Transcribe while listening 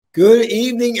Good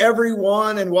evening,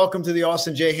 everyone, and welcome to the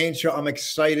Austin J Haines Show. I'm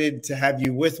excited to have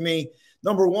you with me.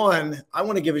 Number one, I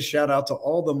want to give a shout out to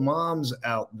all the moms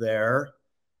out there.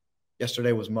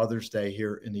 Yesterday was Mother's Day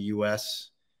here in the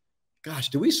U.S. Gosh,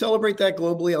 do we celebrate that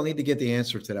globally? I'll need to get the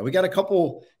answer to that. We got a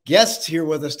couple guests here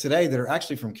with us today that are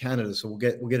actually from Canada, so we'll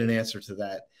get an answer to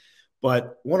that.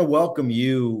 But I want to welcome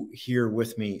you here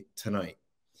with me tonight.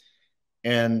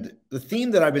 And the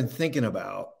theme that I've been thinking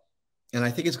about, and I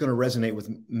think it's going to resonate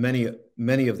with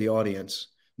many of the audience,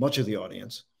 much of the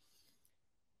audience.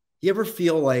 You ever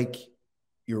feel like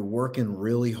you're working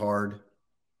really hard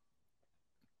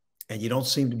and you don't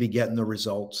seem to be getting the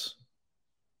results?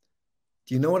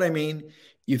 Do you know what I mean?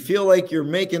 You feel like you're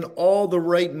making all the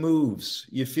right moves.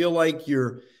 You feel like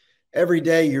every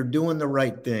day you're doing the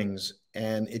right things,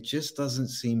 and it just doesn't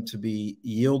seem to be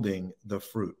yielding the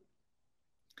fruit.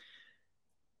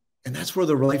 And that's where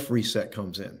the life reset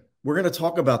comes in. We're going to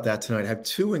talk about that tonight. I have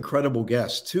two incredible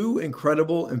guests, two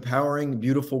incredible, empowering,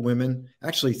 beautiful women,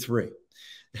 actually three.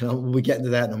 And we'll get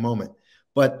into that in a moment.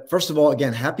 But first of all,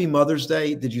 again, happy Mother's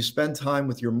Day. Did you spend time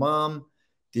with your mom?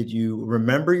 Did you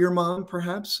remember your mom,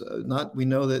 perhaps? We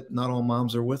know that not all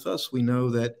moms are with us. We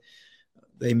know that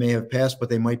they may have passed, but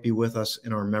they might be with us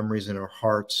in our memories, in our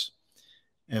hearts.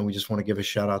 And we just want to give a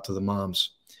shout out to the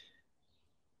moms.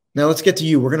 Now let's get to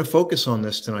you. We're going to focus on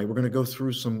this tonight. We're going to go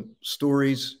through some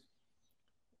stories.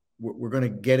 We're going to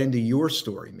get into your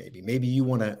story. Maybe you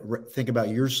want to think about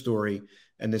your story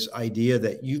and this idea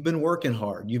that you've been working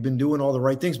hard. You've been doing all the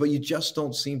right things, but you just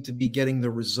don't seem to be getting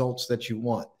the results that you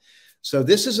want. So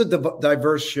this is a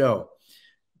diverse show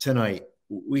tonight.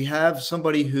 We have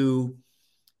somebody who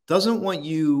doesn't want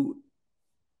you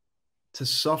to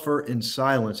suffer in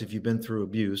silence if you've been through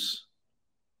abuse.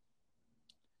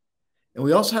 And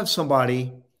we also have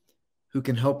somebody who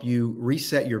can help you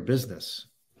reset your business.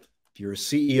 If you're a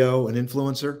CEO, an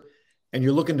influencer, and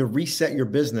you're looking to reset your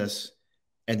business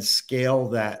and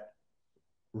scale that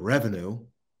revenue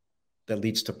that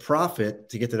leads to profit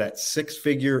to get to that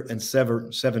six-figure and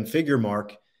seven-figure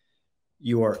mark,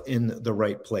 you are in the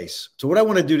right place. So what I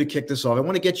want to do to kick this off, I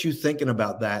want to get you thinking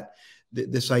about that,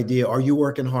 this idea, are you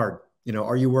working hard?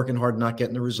 Are you working hard, not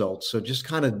getting the results? So just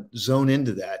kind of zone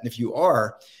into that. And if you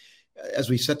are, as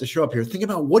we set the show up here, think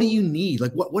about, what do you need?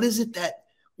 Like, what is it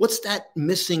what's that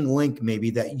missing link maybe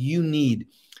that you need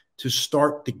to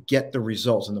start to get the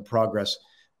results and the progress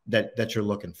that you're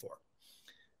looking for?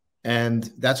 And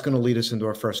that's going to lead us into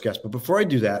our first guest. But before I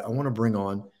do that, I want to bring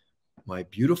on my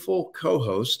beautiful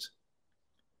co-host,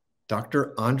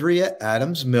 Dr. Andrea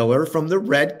Adams-Miller from the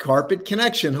Red Carpet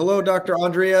Connection. Hello, Dr.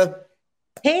 Andrea.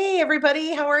 Hey,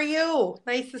 everybody. How are you?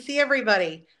 Nice to see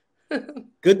everybody.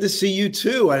 Good to see you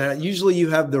too. And usually you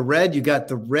have the red. You got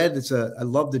the red. I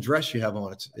love the dress you have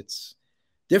on. It's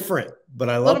different, but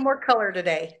I love a little more color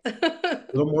today. A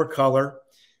little more color.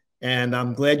 And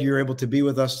I'm glad you're able to be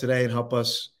with us today and help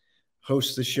us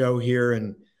host the show here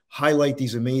and highlight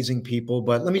these amazing people.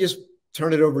 But let me just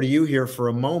turn it over to you here for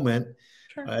a moment.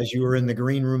 Sure. As you were in the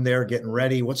green room there getting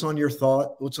ready. What's on your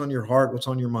thought? What's on your heart? What's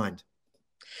on your mind?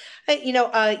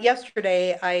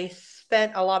 Yesterday I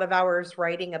spent a lot of hours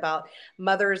writing about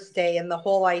Mother's Day and the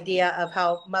whole idea of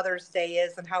how Mother's Day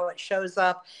is and how it shows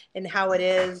up and how it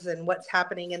is and what's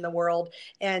happening in the world,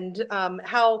 and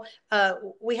how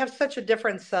we have such a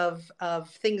difference of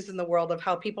things in the world, of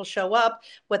how people show up,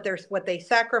 what they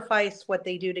sacrifice, what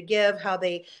they do to give, how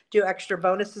they do extra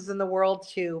bonuses in the world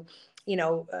to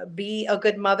be a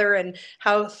good mother, and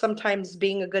how sometimes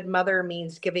being a good mother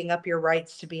means giving up your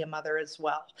rights to be a mother as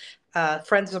well.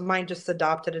 Friends of mine just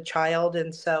adopted a child.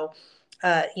 And so,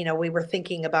 we were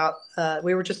thinking about,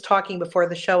 we were just talking before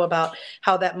the show about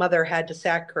how that mother had to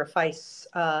sacrifice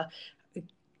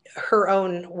her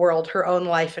own world, her own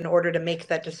life in order to make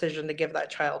that decision to give that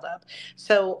child up.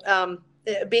 So,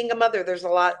 being a mother, there's a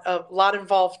lot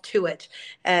involved to it,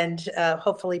 and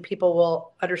hopefully people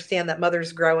will understand that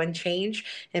mothers grow and change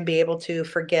and be able to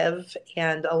forgive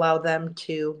and allow them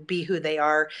to be who they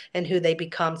are and who they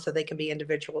become, so they can be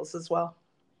individuals as well.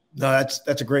 No,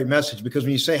 that's a great message, because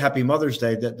when you say Happy Mother's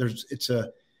Day,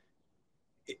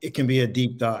 it can be a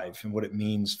deep dive in what it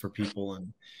means for people,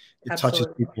 and it Absolutely.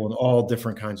 Touches people in all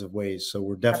different kinds of ways. So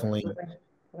we're definitely. Absolutely.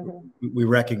 Mm-hmm. We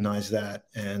recognize that.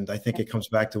 And I think it comes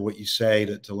back to what you say,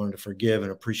 to learn to forgive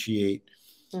and appreciate.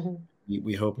 Mm-hmm.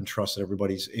 We hope and trust that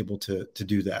everybody's able to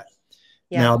do that.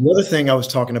 Yeah. Now, the other thing I was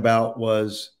talking about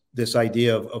was this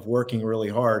idea of working really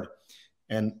hard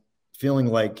and feeling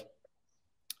like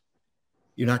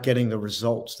you're not getting the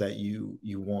results that you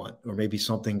want, or maybe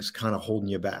something's kind of holding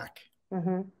you back.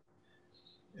 Mm-hmm.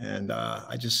 And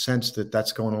I just sense that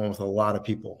that's going on with a lot of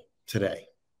people today.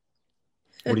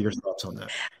 What are your thoughts on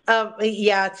that?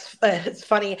 Yeah, it's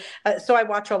funny. So I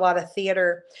watch a lot of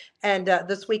theater, and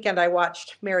this weekend I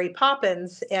watched Mary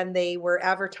Poppins, and they were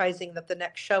advertising that the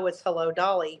next show is Hello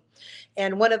Dolly,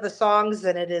 and one of the songs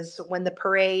in it is "When the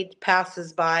Parade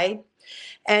Passes By."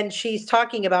 And she's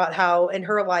talking about how in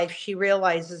her life she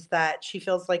realizes that she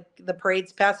feels like the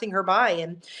parade's passing her by,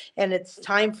 and it's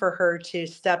time for her to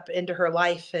step into her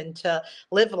life and to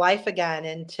live life again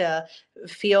and to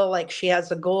feel like she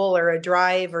has a goal or a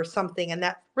drive or something. And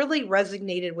that really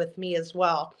resonated with me as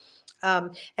well.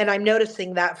 And I'm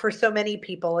noticing that for so many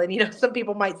people. And, some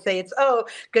people might say it's, oh,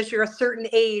 because you're a certain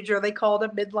age, or they call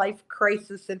it a midlife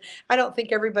crisis. And I don't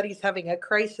think everybody's having a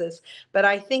crisis, but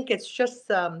I think it's just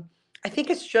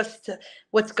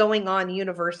what's going on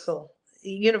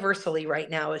universally right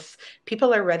now is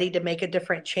people are ready to make a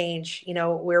different change.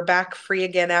 We're back free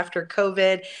again after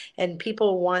COVID, and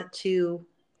people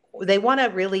they want to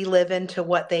really live into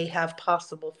what they have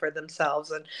possible for themselves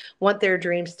and want their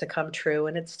dreams to come true.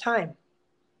 And it's time.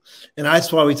 And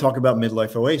that's why we talk about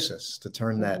midlife oasis, to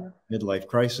turn Mm-hmm. that midlife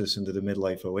crisis into the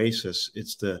midlife oasis.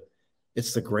 It's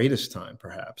the greatest time,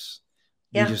 perhaps.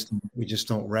 We Yeah. just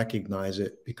don't recognize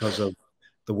it because of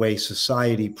the way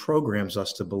society programs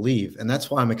us to believe. And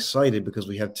that's why I'm excited, because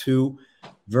we have two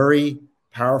very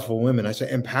powerful women, I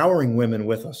say empowering women,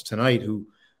 with us tonight who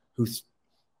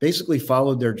basically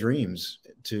followed their dreams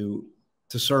to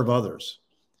serve others,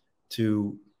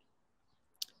 to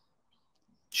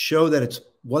show that it's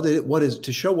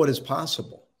to show what is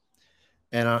possible.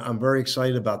 And I'm very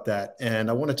excited about that. And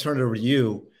I want to turn it over to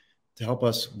you to help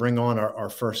us bring on our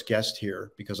first guest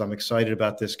here, because I'm excited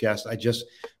about this guest.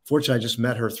 Fortunately, I just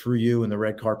met her through you and the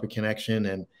Red Carpet Connection,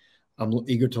 and I'm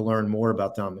eager to learn more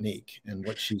about Dominque and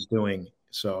what she's doing.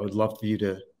 So I would love for you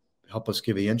to help us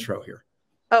give the intro here.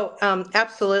 Oh,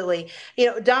 absolutely.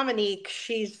 Dominique,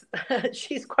 she's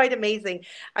she's quite amazing.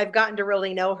 I've gotten to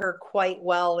really know her quite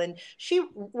well, and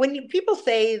people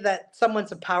say that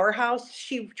someone's a powerhouse,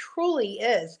 she truly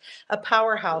is a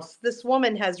powerhouse. This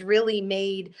woman has really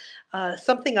made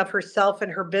something of herself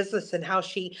and her business and how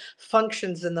she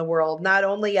functions in the world. Not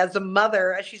only as a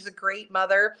mother, she's a great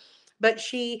mother, but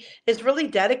she is really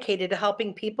dedicated to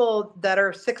helping people that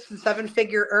are 6 and 7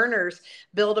 figure earners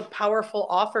build a powerful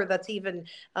offer that's even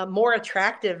more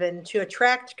attractive and to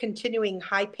attract continuing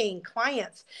high paying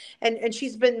clients. And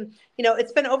she's been,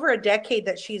 it's been over a decade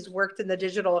that she's worked in the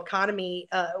digital economy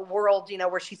world,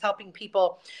 where she's helping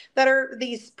people that are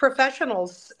these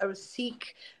professionals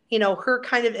seek her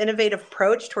kind of innovative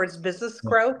approach towards business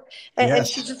growth. And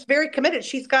she's Yes. just very committed.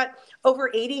 She's got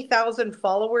over 80,000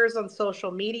 followers on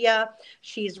social media.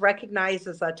 She's recognized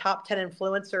as a top 10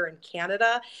 influencer in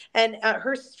Canada. And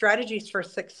her strategies for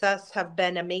success have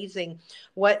been amazing.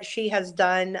 What she has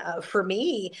done for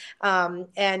me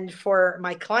and for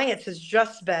my clients has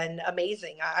just been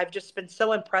amazing. I've just been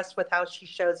so impressed with how she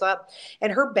shows up.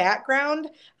 And her background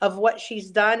of what she's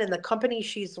done and the company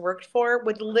she's worked for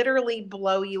would literally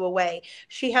blow you away.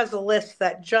 She has a list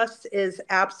that just is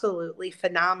absolutely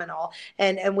phenomenal.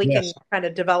 And we can Yes. kind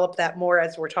of develop that more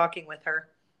as we're talking with her.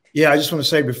 Yeah, I just want to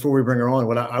say before we bring her on,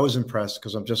 what I was impressed,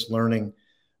 because I'm just learning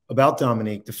about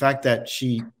Dominque, the fact that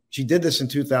she did this in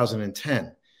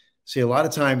 2010. See, a lot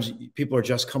of times people are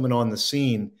just coming on the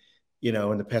scene,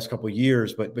 in the past couple of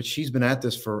years, but she's been at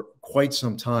this for quite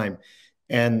some time.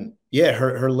 And yeah,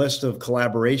 her list of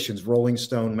collaborations: Rolling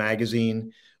Stone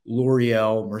magazine,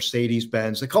 L'Oreal,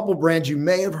 Mercedes-Benz, a couple brands you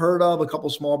may have heard of, a couple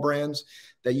small brands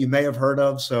that you may have heard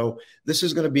of. So this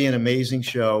is going to be an amazing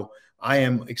show. I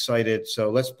am excited. So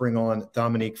let's bring on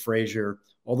Dominque Fraser,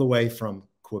 all the way from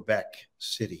Quebec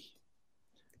City.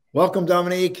 Welcome,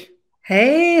 Dominque.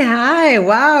 Hey, hi.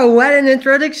 Wow, what an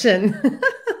introduction.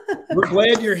 We're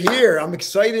glad you're here. I'm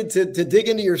excited to dig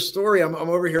into your story. I'm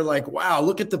over here like, wow,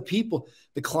 look at the people,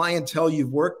 the clientele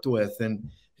you've worked with and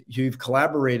you've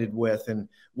collaborated with, and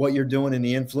what you're doing in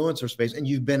the influencer space. And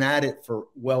you've been at it for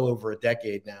well over a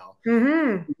decade now.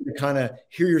 Mm-hmm. To kind of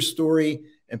hear your story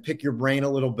and pick your brain a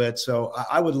little bit. So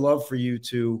I would love for you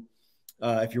to,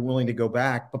 if you're willing to go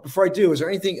back. But before I do, is there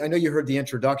anything, I know you heard the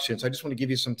introduction, so I just want to give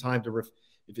you some time to, if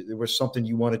there was something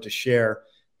you wanted to share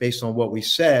based on what we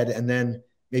said, and then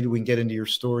maybe we can get into your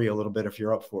story a little bit if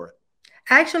you're up for it.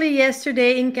 Actually,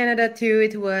 yesterday in Canada too,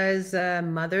 it was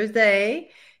Mother's Day.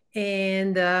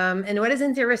 And what is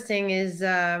interesting is,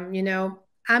 I'm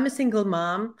a single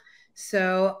mom.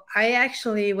 So I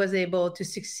actually was able to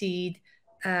succeed,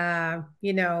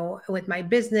 with my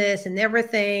business and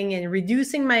everything, and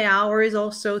reducing my hours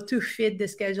also to fit the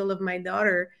schedule of my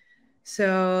daughter.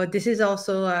 So this is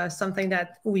also something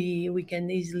that we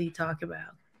can easily talk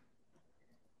about.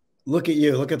 Look at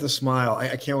you. Look at the smile.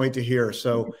 I can't wait to hear.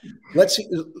 So let's see,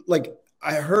 like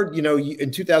I heard,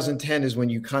 in 2010 is when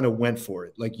you kind of went for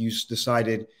it. Like you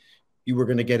decided you were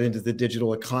going to get into the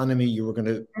digital economy. You were going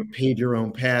to pave your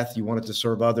own path. You wanted to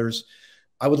serve others.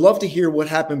 I would love to hear what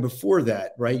happened before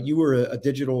that, right? You were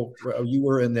you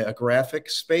were in the graphic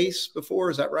space before.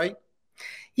 Is that right?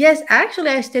 Yes, actually,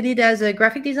 I studied as a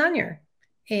graphic designer.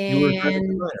 You were a graphic And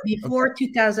designer. before Okay.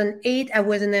 2008, I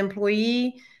was an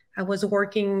employee. I was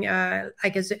working, I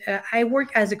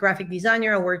worked as a graphic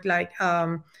designer. I worked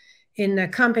in a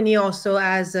company also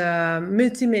as a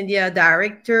multimedia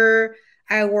director.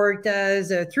 I worked as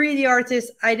a 3D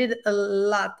artist. I did a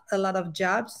lot of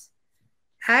jobs.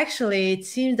 Actually, it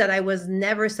seems that I was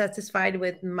never satisfied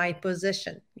with my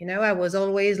position. I was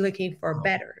always looking for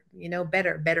better,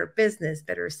 better business,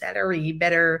 better salary,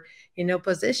 better,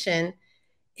 position.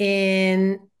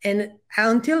 And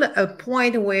until a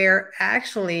point where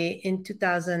actually in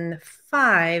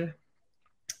 2005,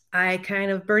 I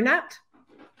kind of burned out.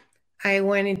 I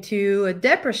went into a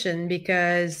depression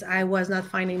because I was not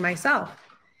finding myself.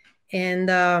 And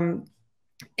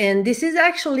this is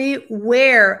actually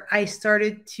where I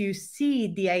started to see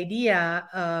the idea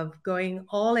of going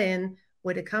all in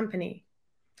with a company.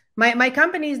 My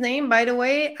company's name, by the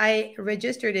way, I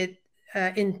registered it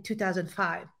in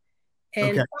 2005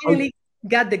 and Okay. finally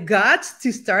got the guts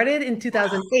to start it in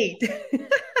 2008.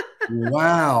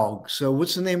 Wow. So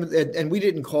what's the name of it? And we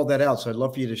didn't call that out. So I'd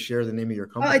love for you to share the name of your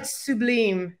Oh, company. it's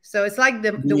Sublime. So it's like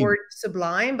the word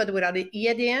sublime, but without the E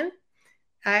at the end.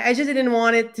 I just didn't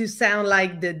want it to sound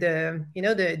like the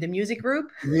music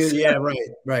group. Yeah,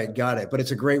 right. Got it. But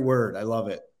it's a great word. I love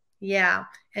it. Yeah.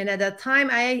 And at that time,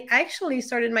 I actually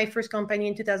started my first company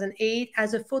in 2008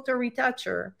 as a photo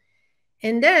retoucher.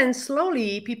 And then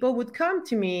slowly people would come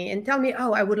to me and tell me,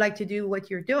 oh, I would like to do what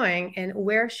you're doing. And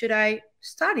where should I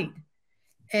study?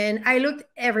 And I looked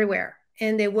everywhere.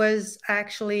 And there was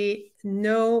actually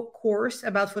no course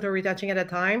about photo retouching at the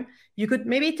time. You could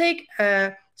maybe take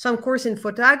some course in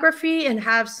photography and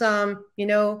have some,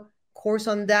 course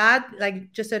on that,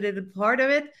 like just a little part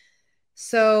of it.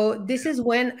 So this is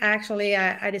when actually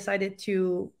I decided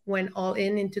to went all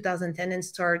in 2010 and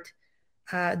start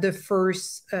the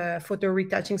first photo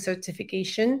retouching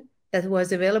certification that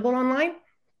was available online.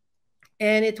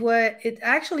 And it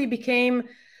actually became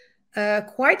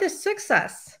quite a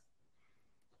success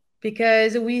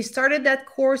because we started that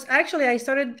course. Actually, I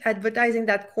started advertising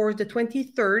that course the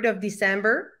 23rd of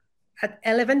December at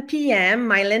 11 p.m.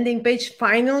 My landing page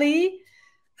finally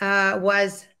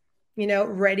was,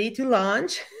 ready to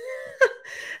launch.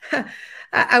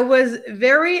 I was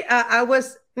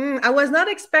not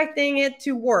expecting it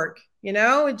to work,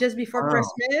 just before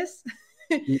Christmas.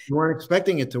 You weren't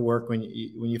expecting it to work when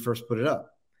you first put it up.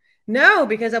 No,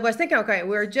 because I was thinking, okay,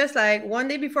 we're just like one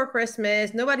day before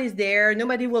Christmas, nobody's there,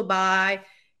 nobody will buy.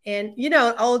 And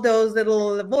all those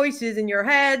little voices in your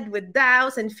head with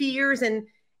doubts and fears. And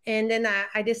then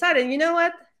I decided, you know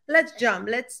what? Let's jump.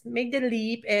 Let's make the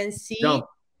leap and see. Jump.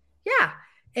 Yeah.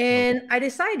 And I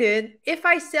decided if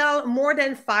I sell more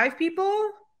than 5 people,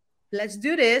 let's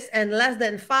do this. And less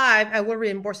than 5, I will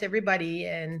reimburse everybody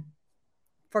and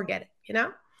forget it,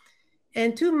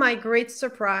 And to my great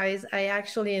surprise, I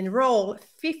actually enrolled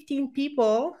 15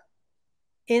 people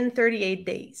in 38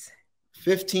 days.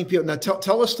 15 people. Now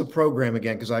tell us the program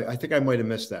again, because I think I might have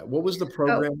missed that. What was the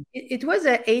program? Oh, it was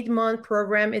an 8-month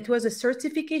program. It was a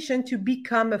certification to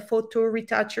become a photo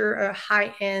retoucher, a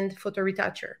high-end photo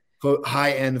retoucher.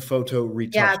 High-end photo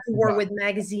retoucher. Yeah, to work with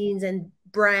magazines and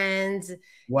brands.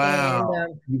 Wow.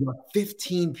 And, you got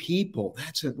 15 people.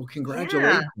 That's it. Well,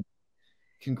 congratulations. Yeah.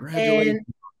 Congratulations.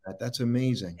 That's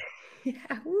amazing. Yeah,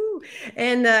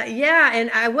 and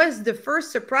and I was the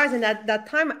first surprise. And at that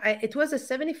time, it was a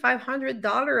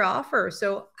 $7,500 offer.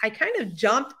 So I kind of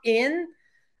jumped in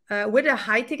with a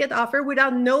high ticket offer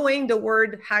without knowing the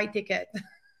word high ticket.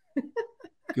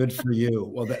 Good for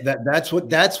you. Well, that's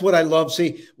what I love.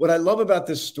 See, what I love about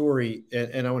this story,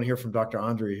 and I want to hear from Dr.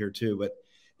 Andrea here too, but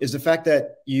is the fact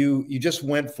that you just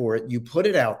went for it. You put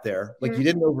it out there, like you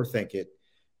didn't overthink it.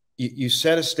 You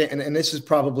set a stand, and this is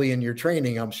probably in your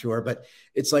training, I'm sure, but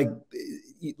it's like,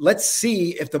 let's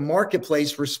see if the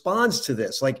marketplace responds to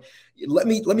this. Like, let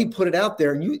me put it out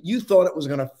there. And you thought it was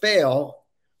going to fail.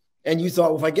 And you thought,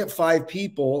 well, if I get 5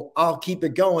 people, I'll keep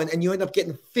it going. And you end up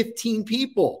getting 15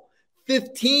 people.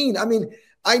 15. I mean,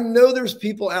 I know there's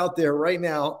people out there right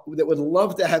now that would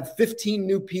love to have 15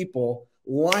 new people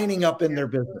lining up in their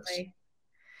business.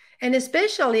 And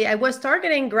especially, I was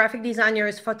targeting graphic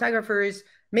designers, photographers,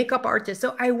 makeup artists.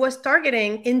 So I was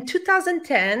targeting in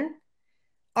 2010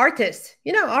 artists.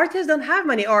 Artists don't have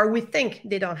money, or we think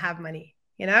they don't have money.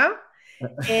 you know?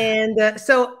 And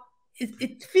so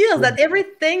it feels that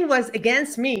everything was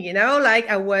against me, you know, like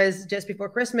I was just before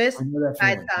Christmas,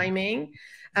 bad timing.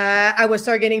 I was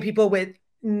targeting people with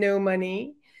no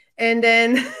money. And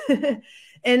then,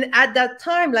 and at that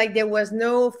time, like there was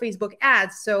no Facebook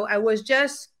ads. So I was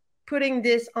just putting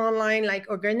this online, like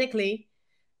organically.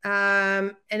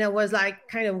 And I was like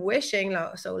kind of wishing,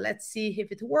 so let's see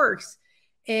if it works.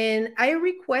 And I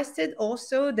requested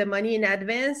also the money in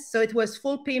advance. So it was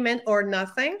full payment or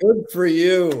nothing. Good for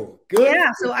you. Good. Yeah.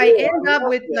 So I ended up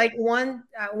with like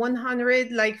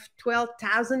 $100, like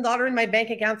 $12,000 in my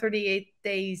bank account 38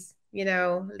 days, you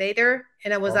know, later.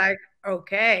 And I was like,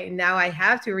 okay, now I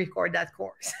have to record that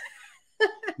course.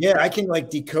 Yeah, I can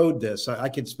like decode this. I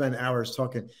could spend hours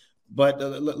talking, but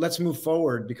let's move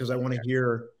forward because I want to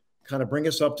hear, kind of bring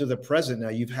us up to the present. Now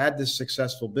you've had this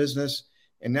successful business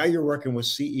and now you're working with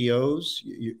CEOs.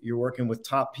 You're working with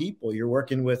top people. You're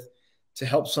working with, to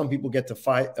help some people get to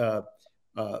 5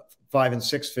 and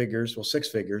 6 figures, well, 6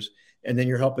 figures. And then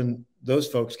you're helping those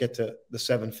folks get to the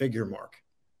 7-figure mark.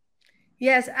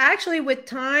 Yes, actually with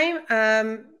time,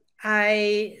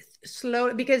 I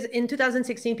slowly, because in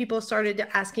 2016, people started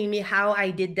asking me how I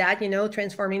did that, you know,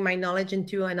 transforming my knowledge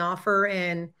into an offer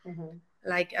and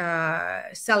like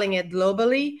selling it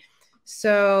globally.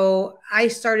 So I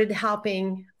started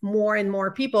helping more and more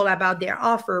people about their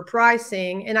offer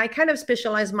pricing. And I kind of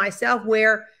specialized myself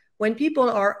where when people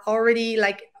are already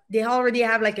like, they already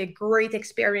have like a great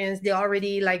experience. They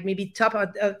already like maybe top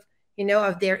of you know,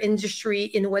 of their industry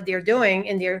in what they're doing.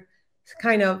 And they're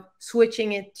kind of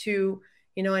switching it to,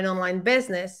 you know, an online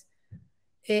business.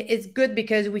 It's good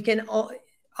because we can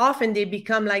often they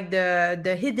become like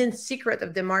the hidden secret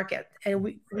of the market, and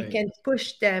we can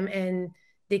push them and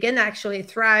they can actually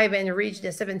thrive and reach the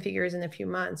 7 figures in a few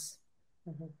months.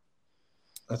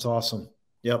 That's awesome.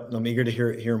 Yep. I'm eager to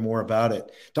hear more about it.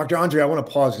 Dr. Andrea, I want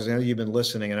to pause because I know you've been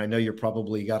listening and I know you're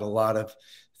probably got a lot of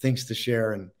things to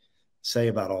share and say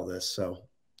about all this. So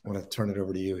I want to turn it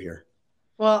over to you here.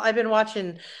 Well, I've been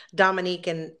watching Dominque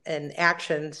in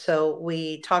action, so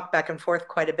we talk back and forth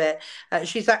quite a bit.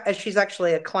 She's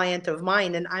actually a client of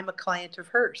mine, and I'm a client of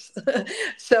hers.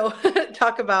 So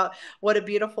talk about what a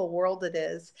beautiful world it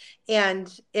is.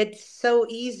 And it's so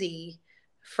easy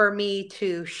for me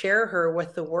to share her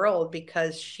with the world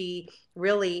because she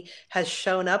really has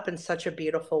shown up in such a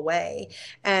beautiful way.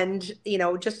 And, you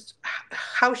know, just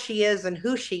how she is and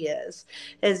who she is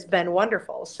has been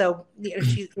wonderful. So, you know,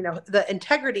 she's, you know, the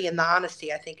integrity and the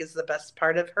honesty, I think, is the best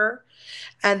part of her.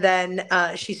 And then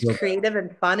she's creative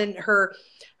and fun, and her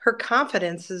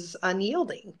confidence is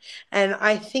unyielding. And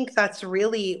I think that's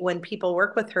really when people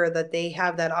work with her that they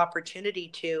have that opportunity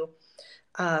to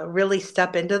really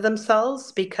step into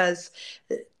themselves, because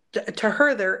to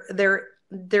her,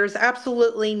 there's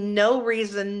absolutely no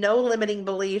reason, no limiting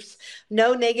beliefs,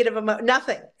 no negative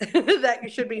nothing that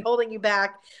should be holding you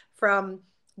back from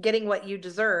getting what you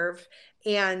deserve.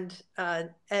 And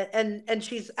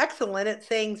she's excellent at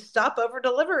saying, stop over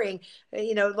delivering,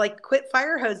 you know, like quit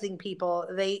fire hosing people.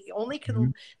 They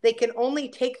can only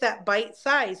take that bite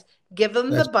size, give them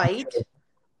the bite,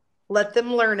 let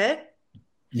them learn it,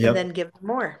 and then give them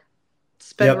more.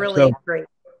 It's been really great.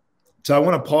 So I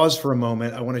want to pause for a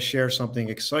moment. I want to share something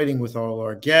exciting with all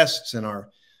our guests and our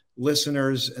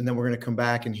listeners, and then we're going to come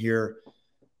back and hear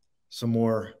some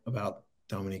more about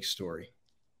Dominque's story.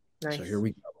 Nice. So here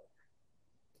we go.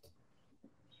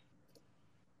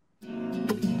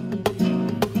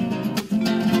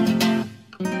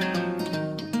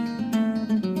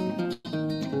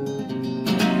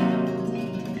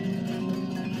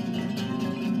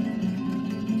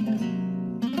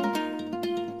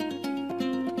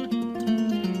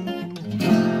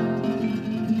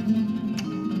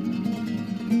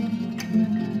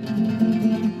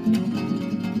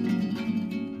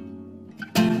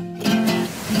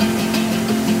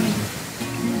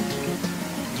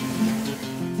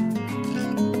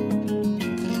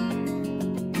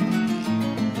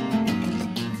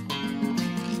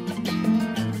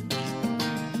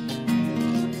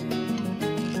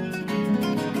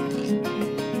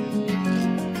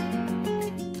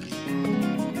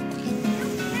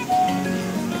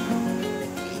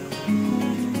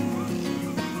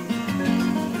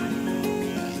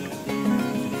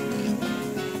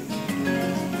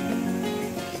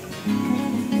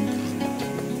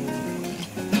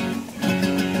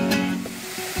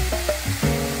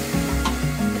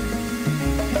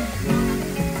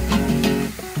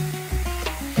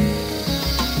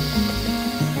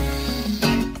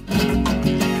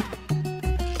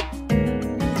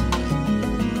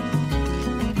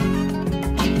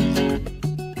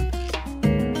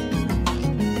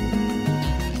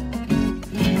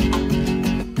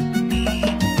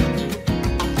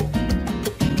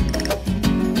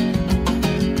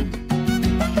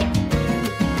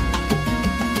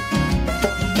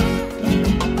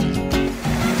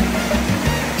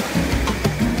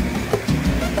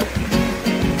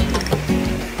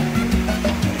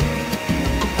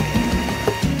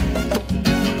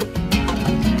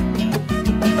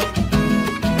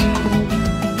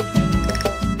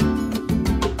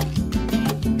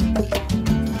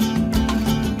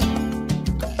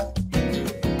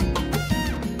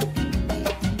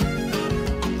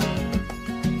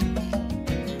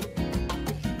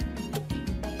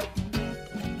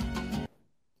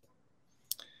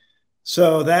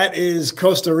 So that is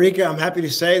Costa Rica. I'm happy to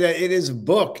say that it is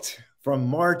booked from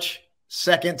March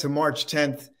 2nd to March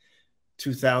 10th,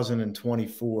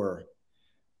 2024.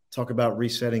 Talk about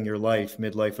resetting your life,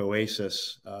 midlife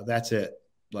oasis. That's it.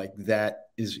 Like,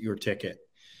 that is your ticket.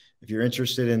 If you're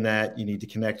interested in that, you need to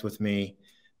connect with me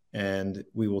and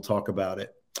we will talk about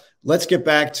it. Let's get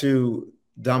back to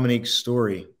Dominque's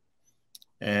story.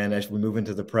 And as we move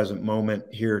into the present moment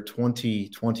here,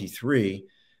 2023,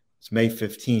 it's May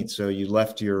 15th. So you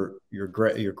left your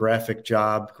graphic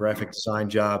design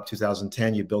job,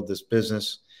 2010, you built this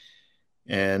business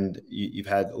and you've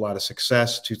had a lot of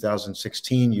success.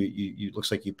 2016, you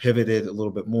looks like you pivoted a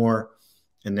little bit more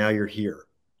and now you're here.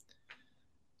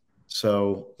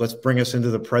 So let's bring us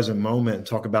into the present moment and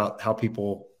talk about how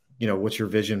people, what's your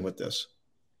vision with this?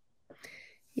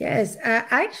 Yes,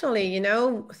 actually,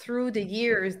 through the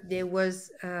years, there was,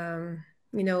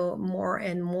 more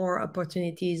and more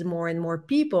opportunities, more and more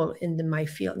people in my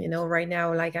field. Right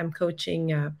now, like I'm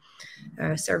coaching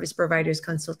service providers,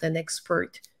 consultant,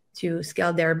 expert to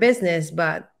scale their business,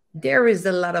 but there is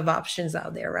a lot of options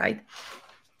out there, right?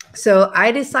 So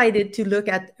I decided to look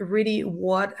at really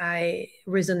what I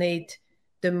resonate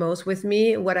the most with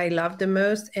me, what I love the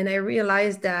most. And I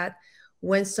realized that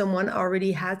when someone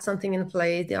already had something in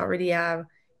place, they already have,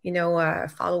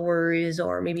 followers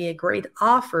or maybe a great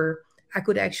offer, I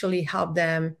could actually help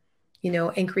them,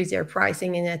 increase their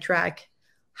pricing and attract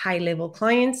high-level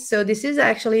clients. So this is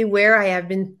actually where I have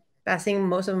been passing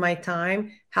most of my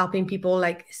time, helping people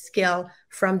like scale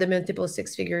from the multiple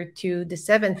six-figure to the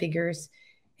seven figures.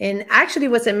 And actually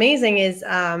what's amazing is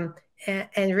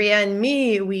Andrea and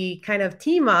me, we kind of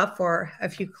team up for a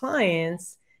few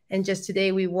clients. And just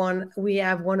today we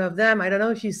have one of them. I don't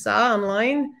know if you saw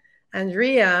online,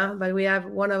 Andrea, but we have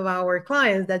one of our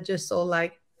clients that just sold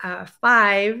like a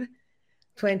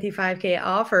 25K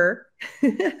offer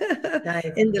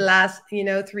nice. In the last,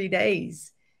 3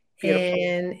 days. Beautiful.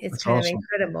 And it's That's kind awesome. Of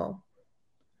incredible.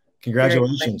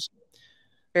 Congratulations.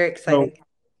 Very exciting.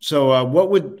 So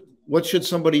what should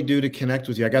somebody do to connect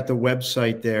with you? I got the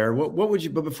website there. What would you,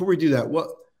 but before we do that, what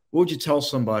would you tell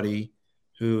somebody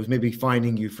who's maybe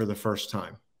finding you for the first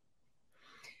time?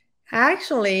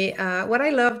 Actually, what I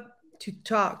love to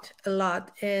talk a lot,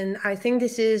 and I think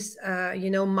this is,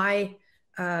 my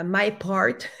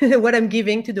part, what I'm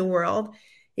giving to the world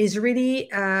is really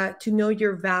to know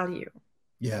your value.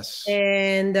 Yes.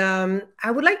 And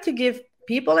I would like to give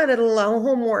people a little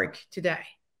homework today.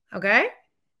 Okay.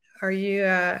 Are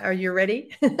you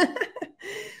ready?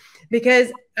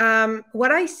 Because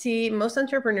what I see, most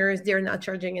entrepreneurs, they're not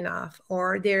charging enough,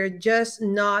 or they're just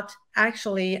not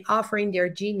actually offering their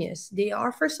genius. They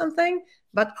offer something,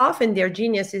 but often their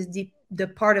genius is the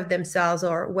part of themselves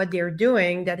or what they're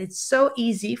doing that it's so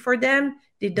easy for them,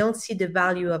 they don't see the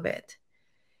value of it.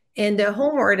 And the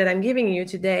homework that I'm giving you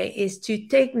today is to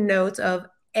take notes of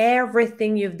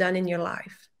everything you've done in your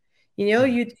life.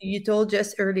 You told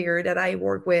just earlier that I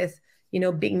work with,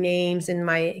 big names in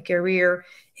my career.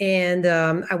 And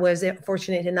I was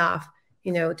fortunate enough,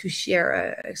 to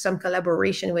share some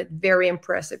collaboration with very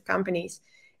impressive companies.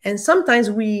 And sometimes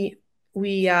we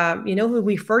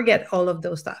forget all of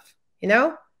those stuff,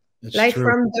 That's like true.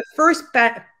 from the first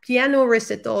piano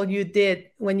recital you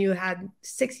did when you had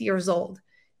 6 years old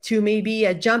to maybe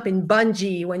a jump in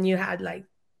bungee when you had like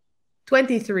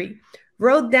 23,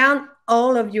 wrote down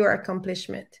all of your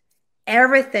accomplishment,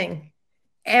 everything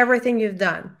you've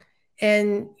done.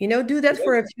 And, do that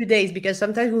for a few days, because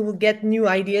sometimes we will get new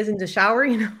ideas in the shower,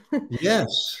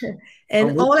 Yes.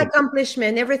 And all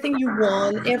accomplishment, everything you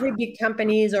won, every big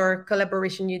companies or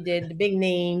collaboration you did, the big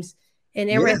names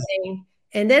and everything. Yeah.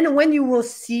 And then when you will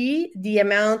see the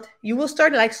amount, you will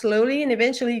start like slowly and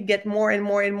eventually get more and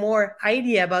more and more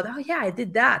idea about, oh yeah, I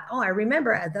did that. Oh, I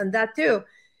remember I've done that too.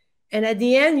 And at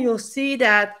the end, you'll see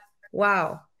that,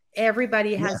 wow,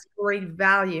 everybody has great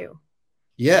value.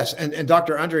 Yes. And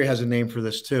Dr. Andre has a name for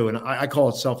this too. And I call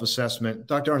it self-assessment.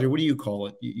 Dr. Andre, what do you call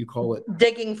it? You call it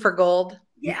digging for gold.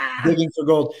 Yeah. Digging for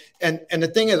gold. And the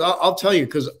thing is, I'll tell you,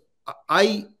 because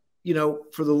I,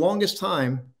 for the longest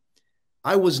time,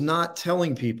 I was not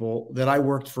telling people that I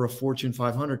worked for a Fortune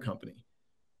 500 company.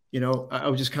 I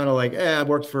was just kind of like, I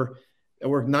worked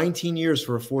 19 years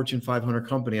for a Fortune 500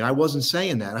 company. And I wasn't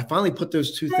saying that. I finally put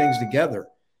those two things together,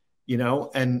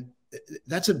 and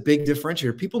that's a big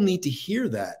differentiator. People need to hear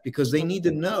that, because they need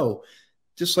to know,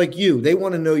 just like you, they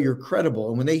want to know you're credible.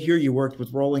 And when they hear you worked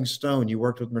with Rolling Stone, you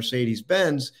worked with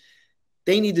Mercedes-Benz,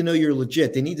 they need to know you're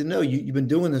legit. They need to know you've been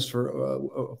doing this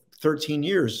for 13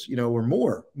 years, or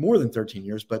more than 13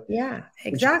 years. But yeah,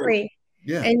 exactly.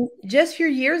 Yeah. And just a few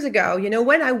years ago,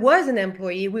 when I was an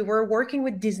employee, we were working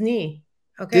with Disney.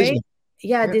 Okay. Disney.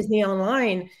 Yeah, Disney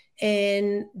Online.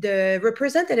 And the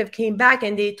representative came back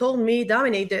and they told me,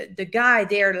 Dominique, the guy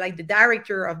there, like the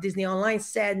director of Disney Online,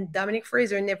 said Dominque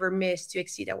Fraser never missed to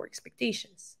exceed our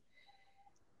expectations.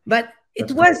 But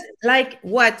it was like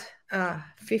what,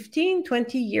 15,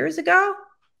 20 years ago?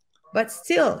 But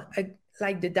still,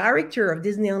 like the director of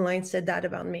Disney Online said that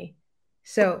about me.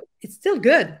 So it's still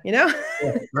good, you know?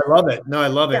 Yeah, I love it. No, I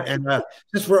love it. And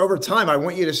since we're over time, I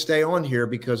want you to stay on here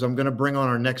because I'm going to bring on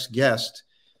our next guest.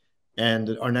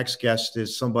 And our next guest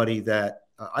is somebody that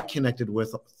I connected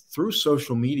with through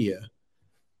social media,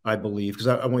 I believe, because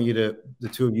I want the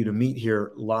two of you to meet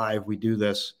here live. We do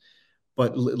this.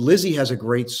 But Lizy has a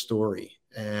great story,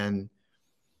 and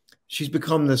she's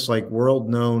become this like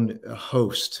world-known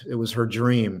host. It was her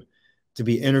dream to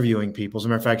be interviewing people. As a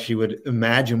matter of fact, she would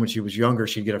imagine when she was younger,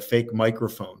 she'd get a fake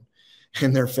microphone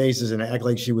in their faces and act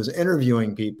like she was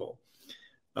interviewing people.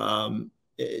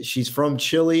 She's from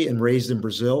Chile and raised in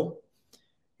Brazil.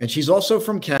 And she's also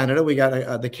from Canada. We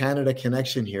got the Canada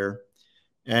connection here.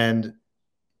 And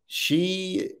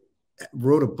she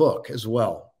wrote a book as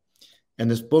well.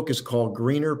 And this book is called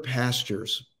Greener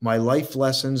Pastures, My Life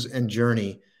Lessons and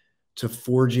Journey to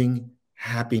Forging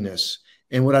Happiness.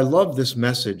 And what I love this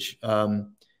message,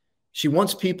 she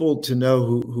wants people to know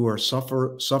who are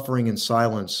suffering in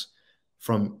silence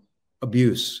from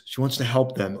abuse. She wants to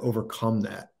help them overcome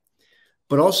that.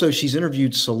 But also she's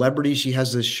interviewed celebrities. She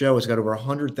has this show. It's got over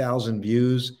 100,000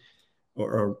 views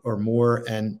or more.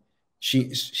 And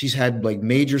she's had like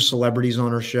major celebrities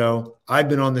on her show. I've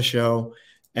been on the show.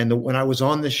 And when I was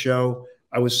on the show,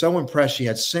 I was so impressed. She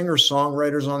had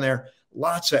singer-songwriters on there,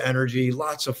 lots of energy,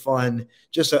 lots of fun,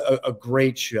 just a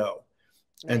great show.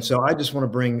 And so I just want to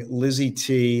bring Lizy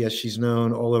T, as she's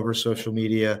known all over social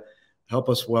media. Help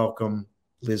us welcome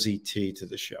Lizy T to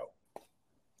the show.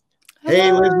 Hello.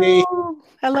 Hey, Lizy.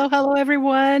 Hello, hello,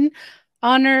 everyone.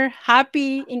 Honor,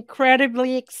 happy,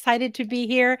 incredibly excited to be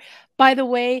here. By the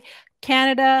way,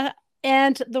 Canada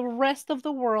and the rest of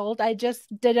the world, I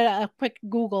just did a quick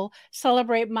Google,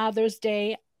 celebrate Mother's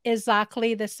Day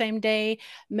exactly the same day,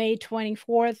 May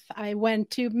 24th. I went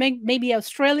to, maybe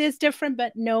Australia is different,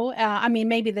 but no, I mean,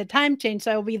 maybe the time change, so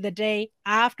it'll be the day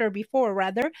after, before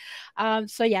rather.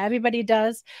 So yeah, everybody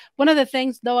does. One of the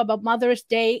things though about Mother's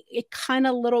Day, it kind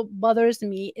of little bothers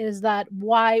me is that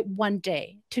why one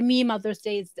day? To me, Mother's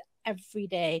Day is every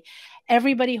day.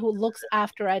 Everybody who looks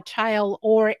after a child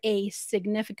or a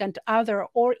significant other,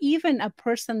 or even a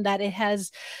person that it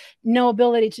has no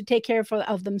ability to take care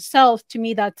of themselves, to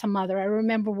me, that's a mother. I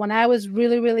remember when I was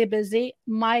really, really busy,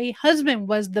 my husband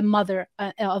was the mother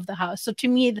of the house. So to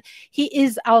me, he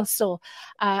is also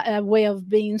a way of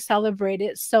being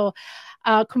celebrated. So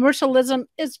commercialism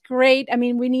is great. I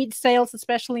mean, we need sales,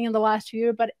 especially in the last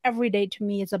year, but every day to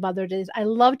me is a Mother's Day. I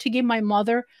love to give my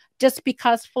mother just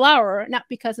because flower, not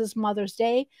because it's Mother's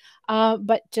Day,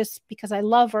 but just because I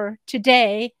love her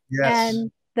today. Yes.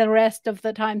 And the rest of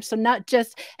the time. So not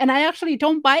just, and I actually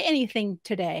don't buy anything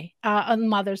today on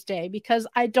Mother's Day because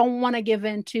I don't want to give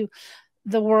in to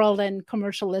the world and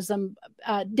commercialism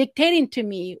dictating to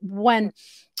me when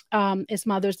it's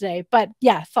Mother's Day. But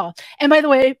yeah, so, and by the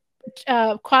way,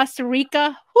 Costa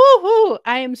Rica, whoo,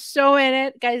 I am so in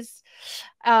it, guys.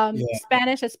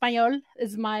 Spanish, Espanol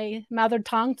is my mother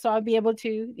tongue, so I'll be able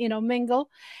to, mingle.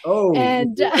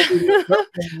 And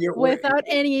without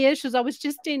any issues. I was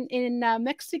just in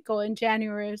Mexico in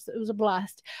January. It was a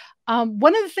blast.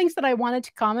 One of the things that I wanted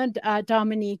to comment,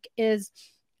 Dominique, is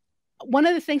one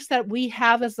of the things that we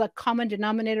have as a common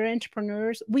denominator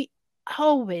entrepreneurs, we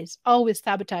always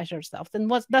sabotage ourselves. And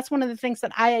that's one of the things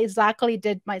that I exactly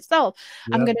did myself.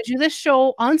 Yep. I'm going to do this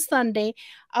show on Sunday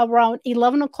around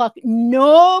 11 o'clock.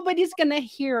 Nobody's going to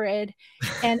hear it.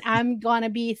 And I'm going to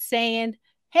be saying,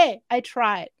 hey, I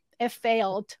tried. It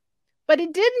failed. But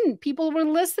it didn't. People were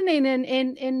listening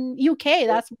in UK.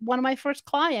 That's one of my first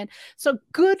clients. So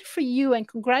good for you and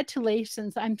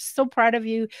congratulations. I'm so proud of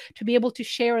you to be able to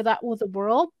share that with the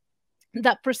world.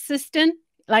 That persistent,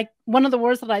 like one of the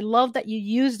words that I love that you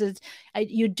used is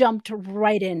you jumped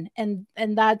right in. And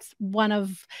that's one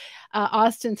of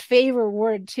Austin's favorite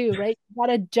word too, right? You got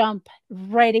to jump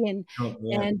right in. Oh,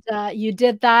 yeah. And you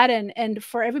did that. And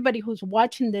for everybody who's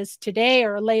watching this today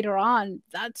or later on,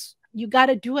 you got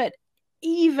to do it.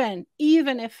 Even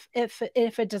if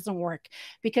it doesn't work,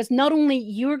 because not only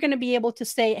you're going to be able to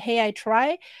say, hey, I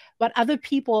try, but other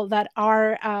people that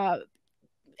are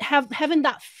having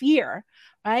that fear,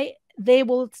 right? They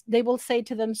will say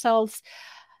to themselves,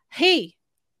 hey,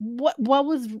 what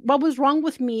was wrong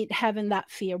with me having that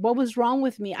fear? What was wrong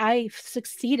with me? I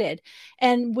succeeded.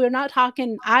 And we're not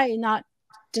talking,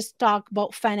 just talk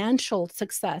about financial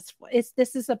success.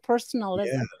 This is a personal,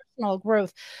 it's a personal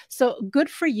growth. So good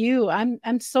for you.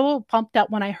 I'm so pumped up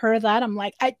when I heard that. I'm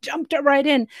like, I jumped right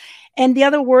in. And the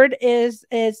other word is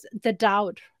the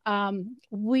doubt.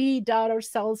 We doubt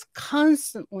ourselves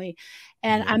constantly.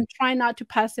 And I'm trying not to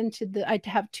pass into I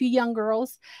have 2 young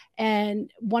girls.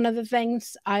 And one of the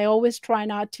things I always try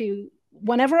not to,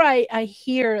 whenever I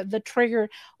hear the trigger,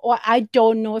 or I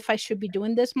don't know if I should be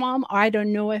doing this, Mom, or I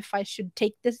don't know if I should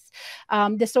take this,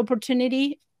 this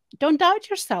opportunity, don't doubt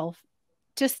yourself.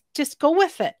 Just go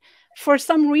with it. For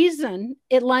some reason,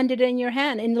 it landed in your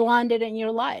hand and it landed in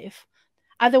your life.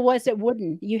 Otherwise, it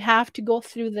wouldn't. You have to go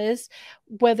through this,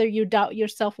 whether you doubt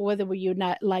yourself, or whether you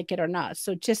not like it or not.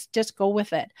 So just go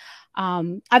with it.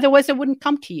 Otherwise, it wouldn't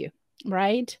come to you,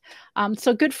 right?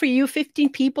 So good for you.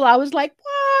 15 people. I was like,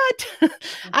 what?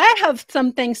 I have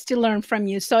some things to learn from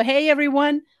you. So hey,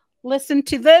 everyone, listen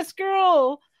to this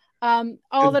girl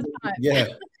all the time. Yeah.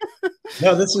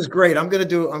 No, this is great.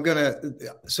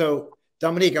 So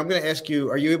Dominque, I'm going to ask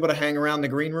you, are you able to hang around the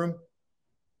green room?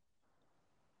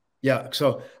 Yeah.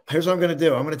 So here's what I'm going to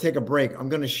do. I'm going to take a break. I'm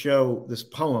going to show this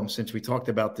poem since we talked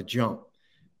about the jump.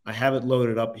 I have it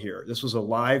loaded up here. This was a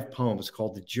live poem. It's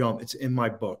called The Jump. It's in my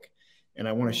book. And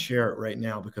I want to share it right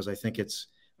now because I think it's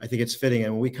fitting.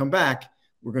 And when we come back,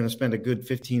 we're going to spend a good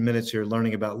 15 minutes here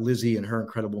learning about Lizy and her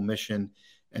incredible mission.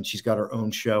 And she's got her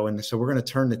own show. And so we're going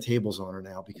to turn the tables on her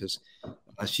now because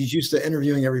she's used to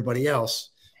interviewing everybody else.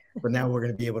 But now we're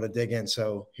going to be able to dig in.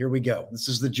 So here we go. This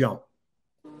is The Jump.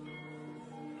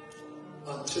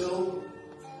 Until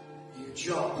you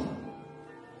jump,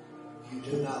 you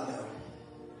do not know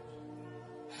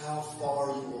how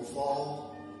far you will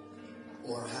fall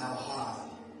or how high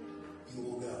you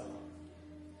will go.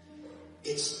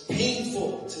 It's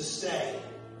painful to stay,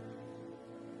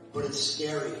 but it's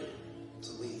scary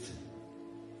to leave.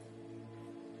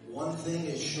 One thing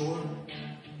is sure,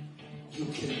 you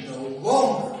can no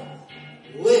longer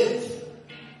live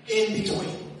in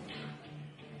between.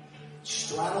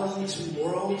 Straddling 2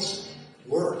 worlds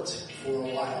worked for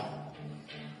a while,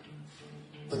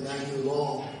 but now you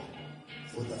long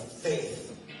for the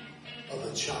faith of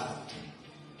a child.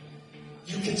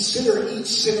 You consider each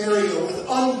scenario with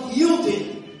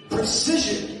unyielding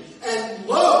precision, and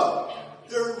lo,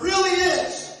 there really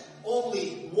is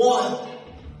only one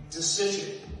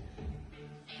decision.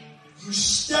 You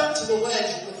step to the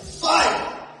ledge with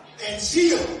fire and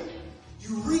zeal.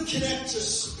 You reconnect to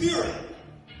spirit.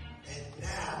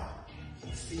 Now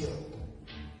you feel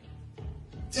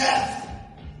death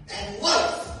and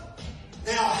life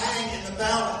now hang in the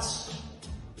balance.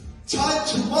 Time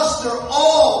to muster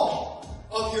all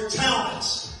of your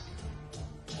talents.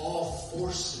 All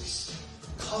forces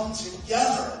come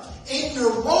together in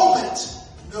your moment.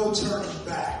 No turning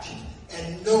back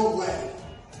and no way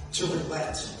to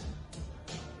relent.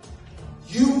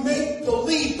 You make the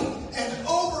leap and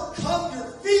overcome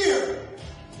your fear.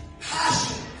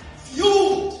 Passion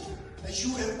fueled as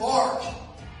you embark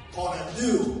on a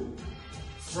new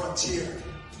frontier.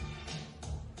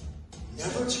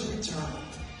 Never to return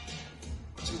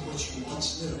to what you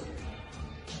once knew.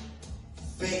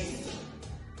 Faith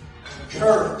and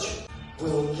courage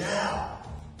will now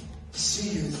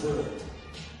see you through.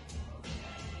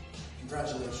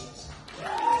 Congratulations.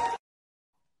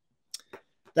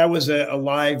 That was a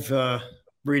live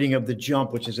reading of The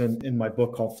Jump, which is in my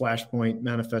book called Flashpoint,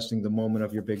 Manifesting the Moment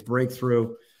of Your Big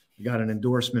Breakthrough. We got an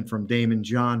endorsement from Damon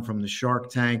John from the Shark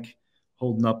Tank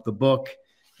holding up the book.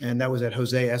 And that was at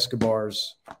Jose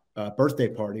Escobar's birthday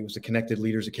party. It was the Connected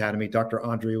Leaders Academy. Dr.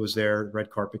 Andrea was there, Red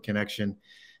Carpet Connection.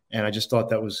 And I just thought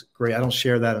that was great. I don't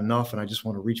share that enough. And I just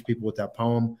want to reach people with that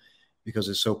poem because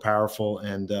it's so powerful.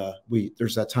 And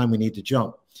there's that time we need to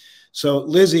jump. So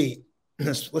Lizy,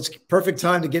 let's perfect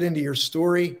time to get into your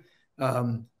story.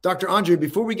 Dr. Andrea,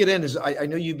 before we get in, I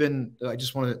know you've been, I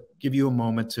just want to give you a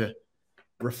moment to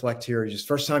reflect here. Just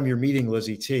first time you're meeting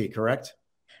Lizy T, correct?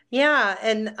 Yeah.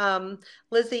 And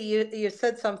Lizy, you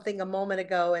said something a moment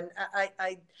ago, and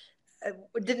I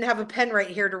didn't have a pen right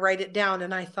here to write it down.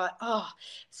 And I thought, oh,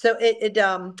 so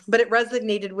but it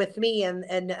resonated with me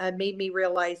and made me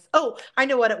realize, oh, I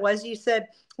know what it was. You said,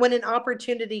 when an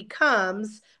opportunity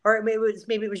comes, or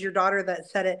maybe it was your daughter that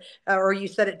said it, or you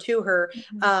said it to her,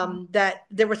 that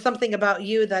there was something about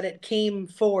you that it came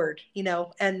forward,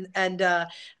 and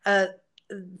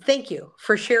thank you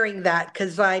for sharing that,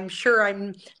 because I'm sure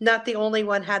I'm not the only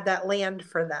one had that land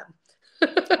for them.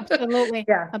 Absolutely.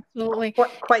 Yeah. Absolutely.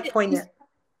 Quite poignant.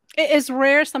 It is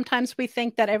rare. Sometimes we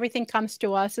think that everything comes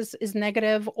to us is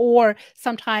negative, or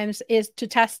sometimes is to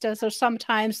test us, or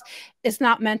sometimes it's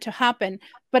not meant to happen.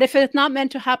 But if it's not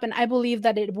meant to happen, I believe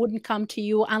that it wouldn't come to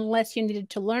you unless you needed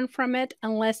to learn from it,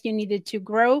 unless you needed to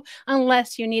grow,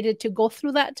 unless you needed to go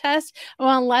through that test, or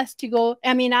unless to go.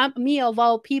 I mean, me of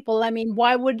all people. I mean,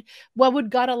 why would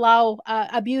God allow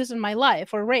abuse in my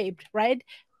life or raped, right?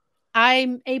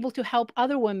 I'm able to help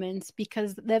other women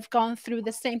because they've gone through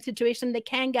the same situation. They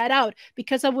can't get out.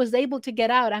 Because I was able to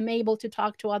get out, I'm able to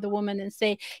talk to other women and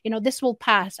say, this will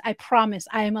pass. I promise.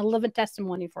 I am a living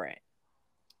testimony for it.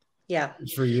 Yeah.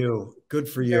 Good for you. Good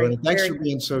for you. And thanks for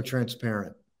being so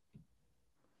transparent.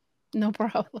 No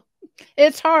problem.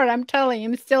 It's hard. I'm telling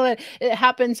you. It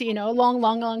happens, a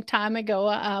long time ago.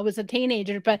 I was a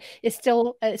teenager, but it's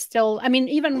still, I mean,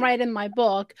 even right in my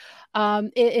book,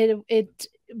 it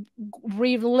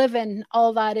reliving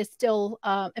all that is still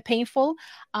painful,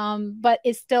 but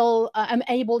it's still I'm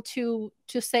able to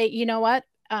say, you know what,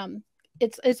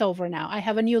 it's over now. I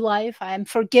have a new life. I'm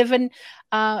forgiven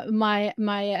my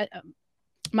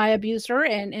abuser,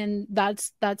 and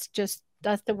that's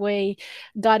the way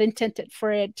God intended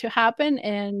for it to happen,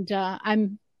 and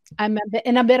I'm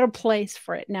in a better place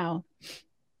for it now.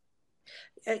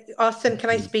 Austin, can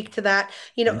I speak to that?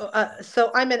 So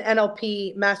I'm an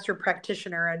NLP master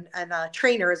practitioner and a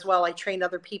trainer as well. I train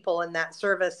other people in that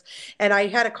service. And I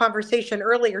had a conversation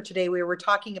earlier today. We were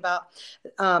talking about,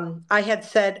 I had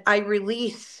said, I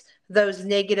release those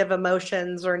negative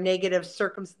emotions or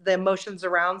the emotions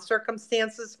around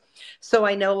circumstances. So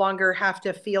I no longer have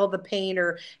to feel the pain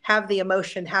or have the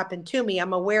emotion happen to me.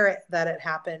 I'm aware that it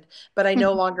happened, but I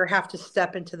no longer have to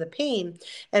step into the pain.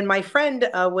 And my friend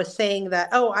was saying that,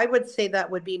 oh, I would say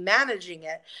that would be managing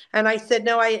it. And I said,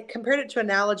 no, I compared it to an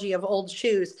analogy of old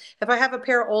shoes. If I have a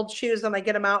pair of old shoes and I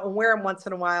get them out and wear them once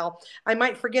in a while, I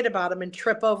might forget about them and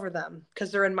trip over them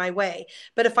because they're in my way.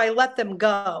 But if I let them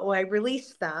go, I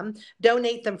release them,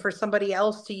 donate them for somebody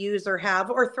else to use or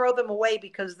have, or throw them away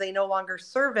because they no longer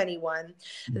serve anyone,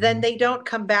 then they don't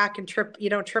come back and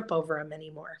you don't trip over them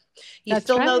anymore. You That's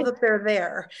still right. know that they're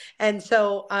there. And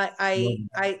so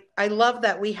I love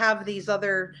that we have these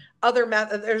other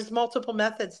methods. There's multiple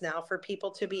methods now for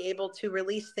people to be able to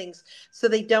release things so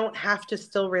they don't have to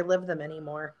still relive them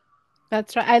anymore.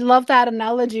 That's right. I love that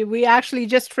analogy. We actually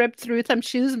just tripped through some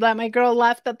shoes that my girl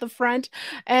left at the front.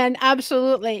 And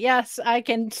absolutely, yes, I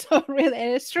can. So really,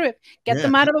 it's true. Get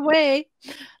them out of the way.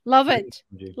 Love it.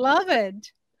 Love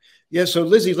it. Yeah. So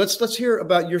Lizy, let's hear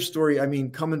about your story. I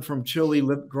mean, coming from Chile,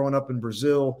 growing up in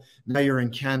Brazil, now you're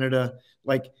in Canada.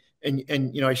 Like, and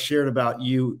I shared about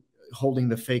you holding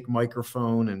the fake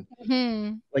microphone,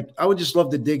 and like, I would just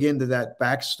love to dig into that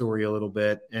backstory a little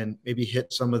bit and maybe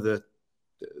hit some of the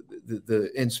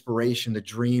inspiration, the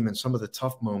dream, and some of the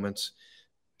tough moments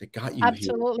that got you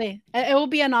Absolutely. Here. It will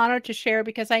be an honor to share,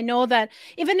 because I know that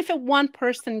even if one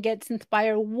person gets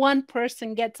inspired, one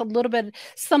person gets a little bit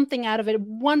something out of it,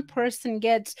 one person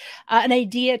gets an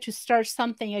idea to start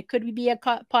something. It could be a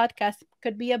podcast, it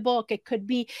could be a book, it could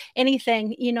be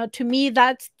anything. To me,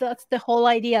 that's the whole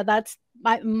idea. That's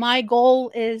my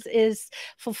goal is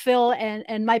fulfill,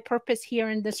 and my purpose here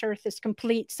in this earth is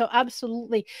complete. So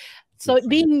absolutely. So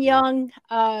being young,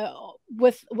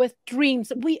 with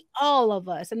dreams, all of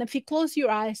us, and if you close your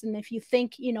eyes and if you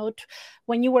think,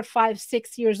 when you were 5,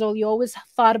 6 years old, you always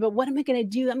thought about, what am I going to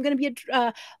do? I'm going to be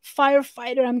a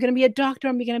firefighter. I'm going to be a doctor.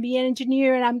 I'm going to be an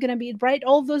engineer, and I'm going to be right.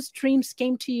 All those dreams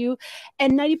came to you,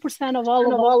 and 90% of all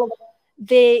of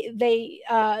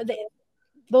them,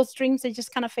 those dreams, they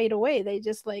just kind of fade away. They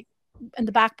just like in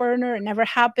the back burner. It never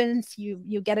happens.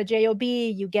 You get a job,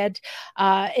 you get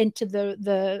into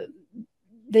the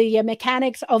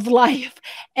mechanics of life,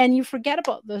 and you forget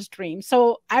about those dreams.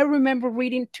 So I remember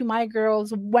reading to my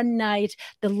girls one night,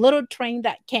 The Little Train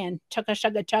That Can, chugga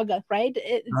chugga chugga, right?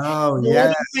 Yes. Wow.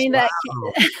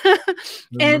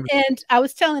 and I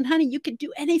was telling honey, you could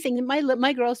do anything. And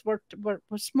my girls were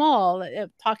small,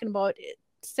 talking about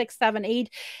 6, 7, 8.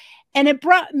 And it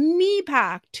brought me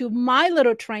back to my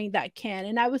little train that can.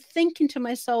 And I was thinking to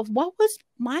myself, what was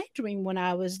my dream when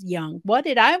I was young? What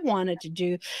did I wanted to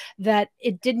do that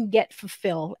it didn't get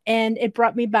fulfilled? And it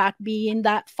brought me back being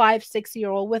that 5,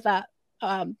 6-year-old with a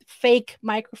fake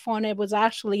microphone. It was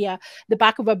actually the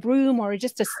back of a broom or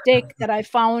just a stick that I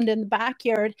found in the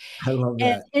backyard. I love that.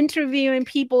 And interviewing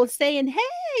people, saying,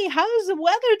 hey, how's the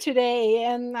weather today?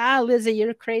 And Lizy,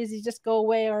 you're crazy, just go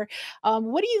away. Or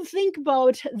what do you think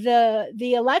about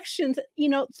the elections?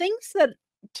 Things that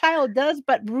child does,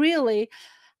 but really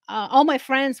all my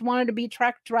friends wanted to be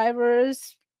truck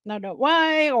drivers. not know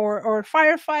why, or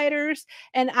firefighters.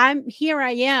 And I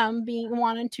am being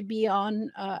wanting to be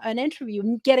on an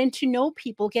interview, getting to know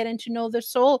people, getting to know their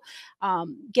soul,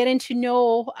 getting to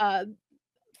know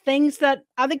things that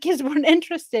other kids weren't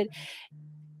interested.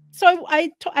 So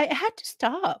I had to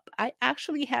stop. I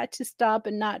actually had to stop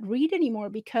and not read anymore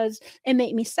because it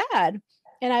made me sad.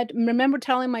 And I remember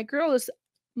telling my girls,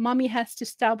 "Mommy has to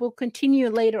stop. We'll continue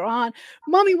later on."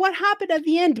 "Mommy, what happened at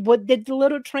the end? What did the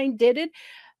little train did it?"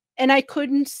 And I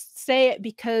couldn't say it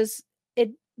because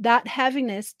that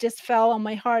heaviness just fell on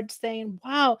my heart, saying,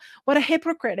 "Wow, what a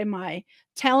hypocrite am I,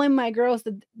 telling my girls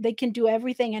that they can do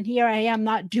everything, and here I am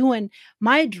not doing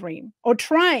my dream or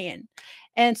trying."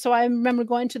 And so I remember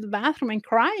going to the bathroom and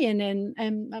crying,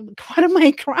 and what am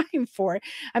I crying for?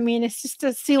 I mean, it's just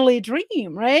a silly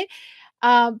dream, right?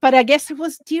 But I guess it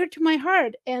was dear to my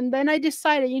heart. And then I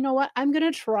decided, you know what, I'm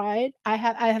gonna try it. I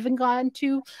haven't gone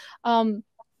to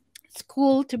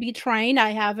school to be trained.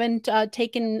 I haven't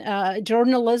taken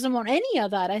journalism or any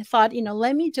of that. I thought,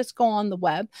 let me just go on the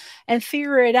web and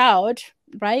figure it out,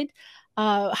 right?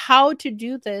 How to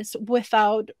do this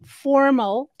without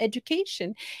formal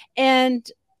education. And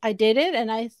I did it,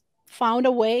 and I found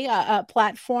a way, a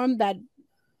platform that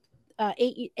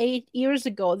 8 years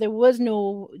ago, there was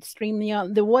no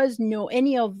streaming, there was no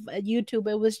any of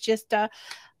YouTube. It was just a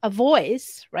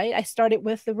voice, right? I started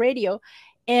with the radio.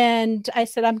 And I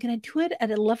said, I'm going to do it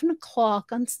at 11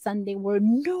 o'clock on Sunday where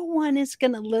no one is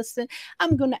going to listen.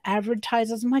 I'm going to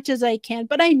advertise as much as I can,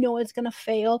 but I know it's going to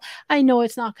fail. I know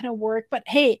it's not going to work. But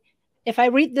hey, if I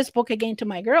read this book again to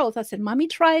my girls, I said, Mommy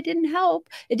tried, it didn't help.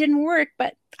 It didn't work,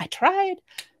 but I tried.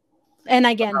 And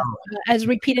again, as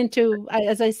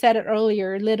I said it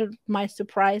earlier, little my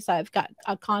surprise, I've got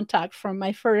a contact from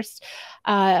my first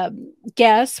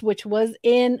guest, which was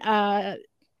in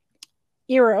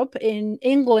Europe, in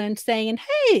England, saying,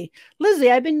 "Hey, Lizy,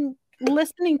 I've been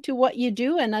listening to what you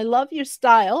do and I love your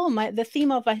style. The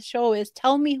theme of my show is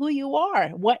tell me who you are,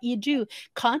 what you do,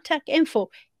 contact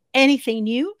info, anything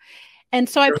new." And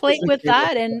so I played with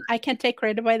that, and I can't take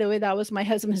credit, by the way, that was my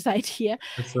husband's idea.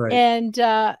 That's right.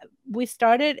 And we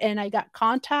started, and I got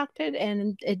contacted,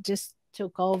 and it just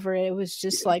took over. It was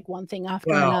just like one thing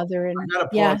after another. And I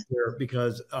got to pause there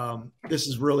because this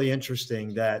is really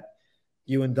interesting that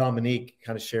you and Dominque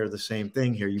kind of share the same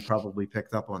thing here. You probably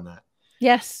picked up on that.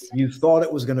 Yes. You thought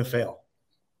it was going to fail,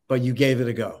 but you gave it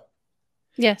a go.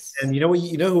 Yes. And you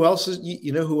know who else is,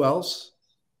 you know who else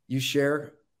you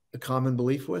share a common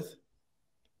belief with?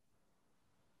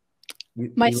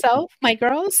 Myself, my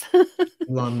girls.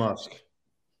 Elon Musk.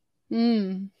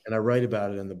 And I write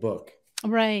about it in the book.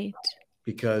 Right.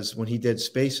 Because when he did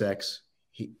SpaceX,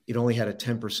 it only had a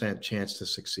 10% chance to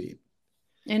succeed.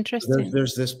 Interesting.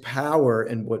 There's this power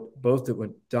in what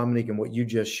Dominque and what you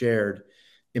just shared,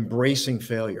 embracing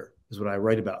failure is what I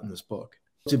write about in this book.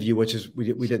 Both of you, which is,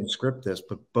 we didn't script this,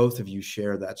 but both of you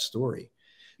share that story.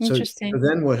 Interesting. So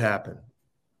then what happened?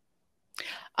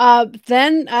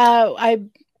 Then I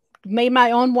made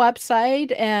my own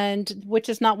website, and which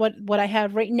is not what I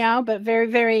have right now, but very,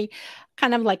 very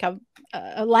kind of like a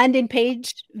landing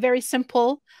page, very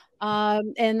simple.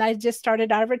 And I just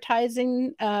started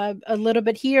advertising a little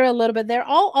bit here, a little bit there,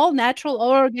 all natural,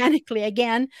 all organically.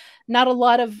 Again,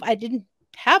 I didn't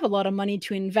have a lot of money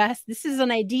to invest. This is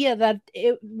an idea that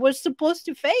it was supposed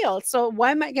to fail. So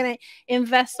why am I going to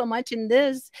invest so much in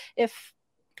this if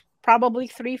probably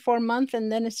 3-4 months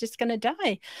and then it's just going to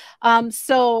die?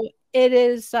 So it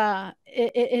is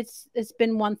it's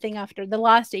been one thing after the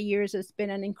last 8 years. It's been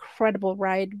an incredible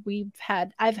ride.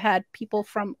 I've had people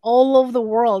from all over the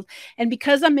world, and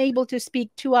because I'm able to speak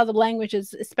 2 other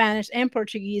languages, Spanish and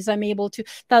Portuguese, I'm able to,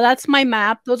 that's my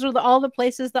map. Those are all the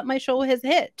places that my show has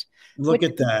hit. Look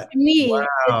at that. To me,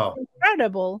 wow. It's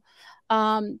incredible.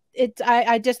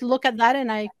 I just look at that,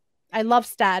 and I love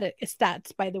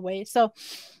stats, by the way. So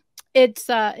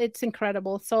it's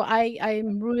incredible. So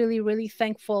I'm really, really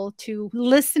thankful to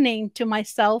listening to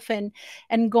myself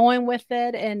and going with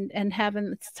it and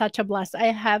having such a blast. I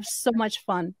have so much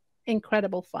fun,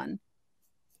 incredible fun.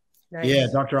 Nice. Yeah,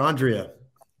 Dr. Andrea,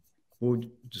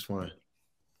 we just want to.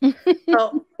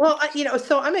 Oh, well,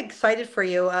 so I'm excited for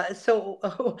you. So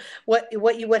what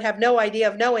you would have no idea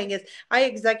of knowing is I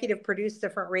executive produce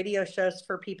different radio shows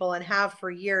for people and have for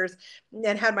years,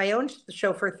 and had my own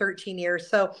show for 13 years.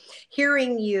 So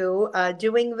hearing you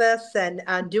doing this and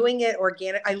doing it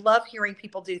organic, I love hearing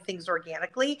people do things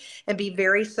organically and be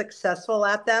very successful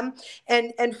at them.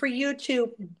 And for you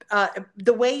to,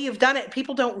 the way you've done it,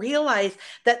 people don't realize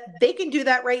that they can do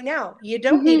that right now. You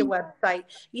don't need a website.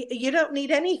 You don't need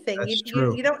anything.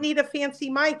 You don't don't need a fancy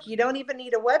mic. You don't even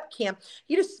need a webcam.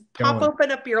 You just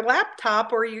open up your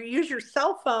laptop or you use your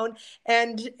cell phone,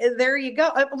 and there you go.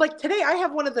 Like today, I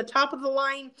have one of the top of the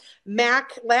line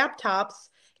Mac laptops,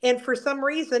 and for some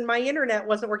reason, my internet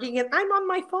wasn't working, and I'm on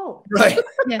my phone. Right.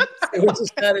 Yeah. We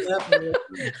just had it happen.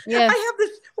 Yes. I have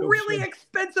this really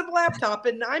expensive laptop,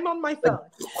 and I'm on my phone.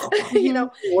 You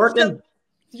know, working. so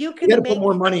you can put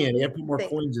more money in. You got to put more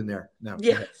coins in there. No.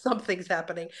 Yeah, something's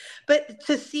happening. But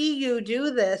to see you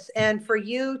do this, and for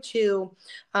you to,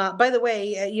 by the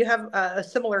way, you have a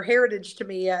similar heritage to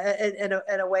me in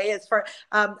a way. As far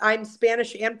I'm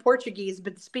Spanish and Portuguese,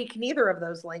 but speak neither of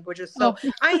those languages. So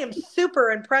I am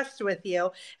super impressed with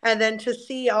you. And then to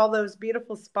see all those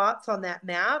beautiful spots on that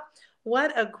map.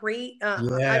 What a great,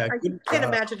 I can't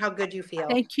imagine how good you feel.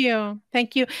 Thank you.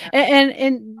 Thank you. Yeah.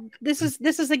 And this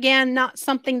is again, not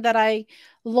something that I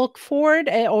look forward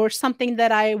or something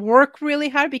that I work really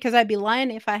hard, because I'd be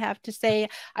lying if I have to say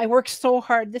I work so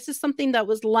hard. This is something that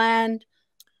was land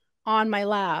on my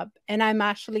lap, and I'm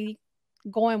actually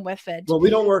going with it. Well,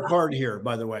 we don't work hard here,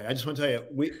 by the way. I just want to tell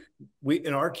you, we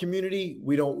in our community,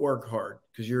 we don't work hard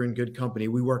because you're in good company.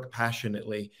 We work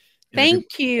passionately.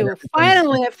 Thank you.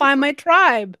 Finally, I find my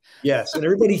tribe. Yes. And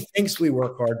everybody thinks we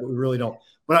work hard, but we really don't.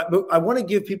 But I want to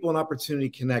give people an opportunity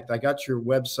to connect. I got your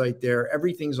website there.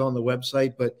 Everything's on the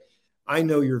website, but I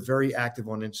know you're very active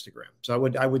on Instagram. So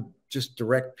I would just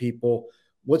direct people.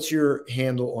 What's your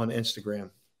handle on Instagram?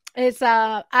 It's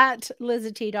at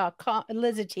LizyT.com.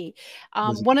 Lizy T.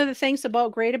 One of the things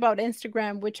great about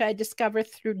Instagram, which I discovered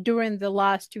during the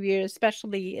last 2 years,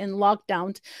 especially in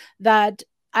lockdowns, that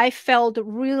I felt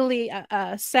really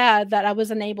sad that I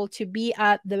wasn't able to be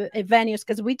at the venues,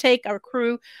 because we take our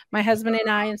crew, my husband and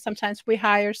I, and sometimes we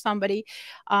hire somebody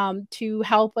to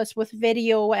help us with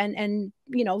video and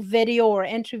video or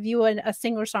interview a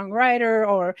singer-songwriter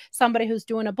or somebody who's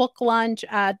doing a book launch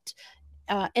at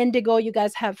Indigo. You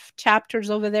guys have chapters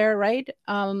over there, right?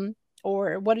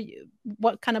 Or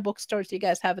what kind of bookstores do you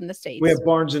guys have in the States? We have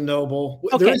Barnes and Noble.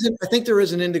 Okay. I think there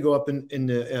is an Indigo up in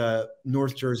the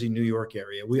North Jersey, New York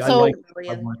area.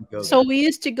 So we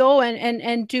used to go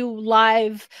and do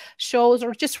live shows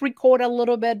or just record a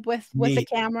little bit with the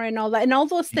camera and all that. And all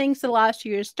those things the last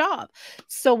year stopped.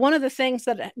 So one of the things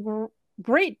that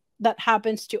great that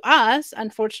happens to us,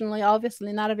 unfortunately,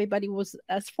 obviously not everybody was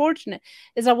as fortunate,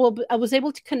 is I was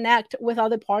able to connect with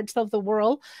other parts of the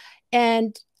world.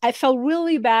 And I felt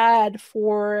really bad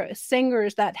for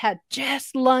singers that had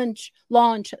just launched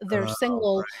their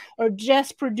single or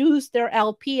just produced their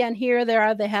LP, and here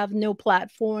they have no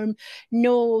platform,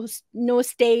 no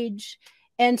stage.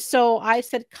 And so I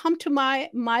said, come to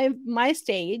my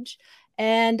stage.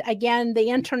 And again, the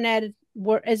internet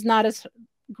is not as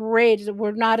great.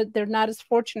 They're not as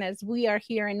fortunate as we are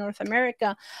here in North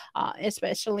America,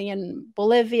 especially in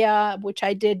Bolivia, which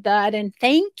I did that. And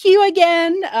thank you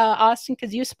again, Austin,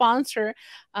 because you sponsor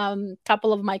a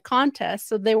couple of my contests,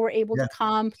 so they were able to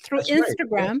come through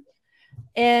Instagram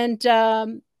and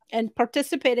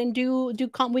participate and do.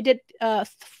 We did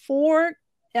 4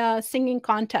 singing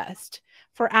contests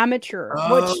for amateur,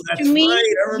 which to me,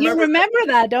 you remember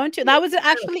that, don't you? That was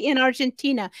actually in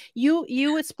Argentina.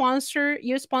 You sponsor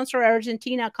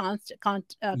Argentina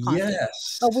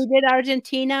yes. So we did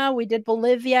Argentina, we did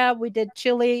Bolivia, we did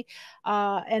Chile,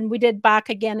 and we did back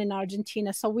again in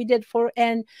Argentina. So we did 4,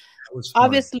 and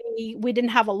obviously we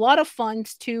didn't have a lot of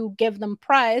funds to give them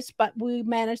prize, but we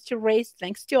managed to raise,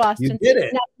 thanks to Austin,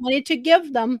 enough money to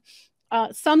give them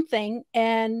something,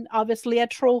 and obviously a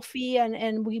trophy,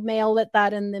 and we mailed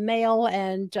that in the mail,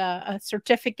 and a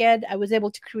certificate. I was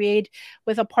able to create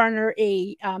with a partner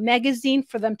a magazine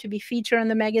for them to be featured in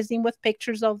the magazine with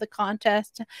pictures of the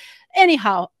contest.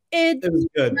 Anyhow, it was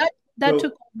good. That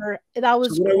took over. That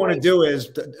was what I want to do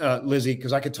is, Lizy,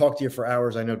 because I could talk to you for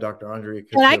hours. I know Dr. Andrea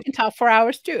could. And I can talk for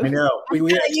hours too. I know. We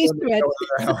used to it.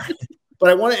 But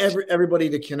I want everybody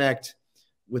to connect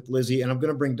with Lizy, and I'm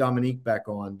going to bring Dominque back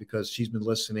on because she's been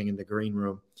listening in the green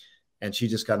room, and she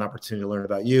just got an opportunity to learn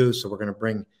about you. So we'll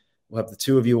have the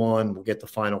 2 of you on. We'll get the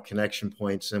final connection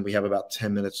points, and we have about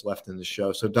 10 minutes left in the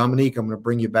show. So Dominque, I'm going to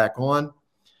bring you back on.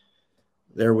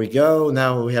 There we go.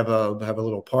 Now we have a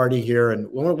little party here, and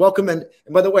we want to welcome in.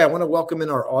 And by the way, I want to welcome in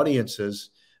our audiences: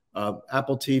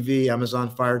 Apple TV, Amazon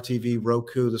Fire TV,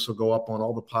 Roku. This will go up on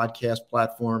all the podcast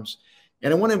platforms.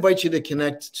 And I want to invite you to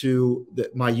connect to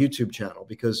my YouTube channel,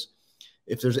 because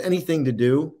if there's anything to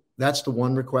do, that's the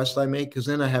one request I make, because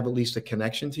then I have at least a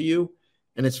connection to you.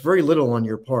 And it's very little on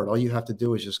your part. All you have to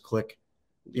do is just click,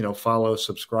 follow,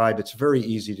 subscribe. It's very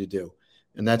easy to do.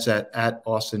 And that's at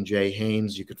Austin J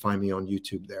Haines. You could find me on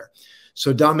YouTube there.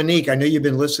 So Dominque, I know you've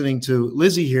been listening to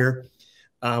Lizy here.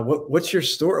 What's your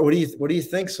story? What do you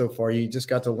think so far? You just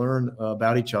got to learn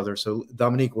about each other. So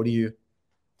Dominque, what do you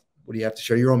have to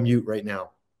share? You're on mute right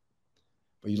now,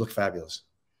 but you look fabulous.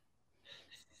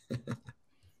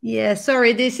 Yeah,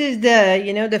 sorry. This is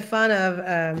the fun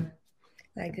of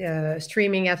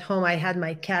streaming at home. I had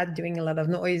my cat doing a lot of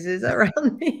noises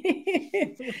around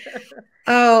me.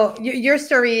 Oh, your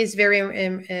story is very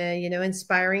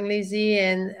inspiring, Lizy,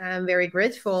 and I'm very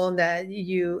grateful that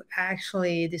you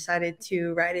actually decided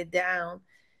to write it down,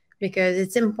 because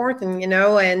it's important,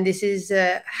 and this is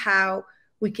how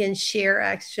we can share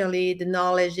actually the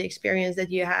knowledge, the experience that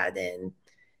you had,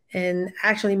 and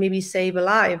actually maybe save a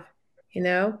life,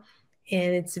 and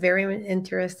it's very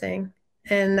interesting.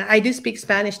 And I do speak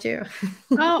Spanish too.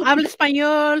 Oh, hablo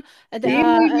español.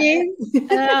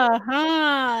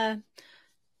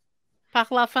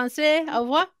 Parle français, au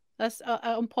revoir.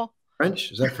 Un peu.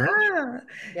 French? Is that French?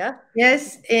 Yeah.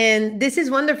 Yes. And this is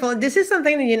wonderful. This is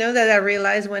something that I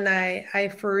realized when I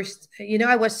first,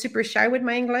 I was super shy with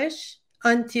my English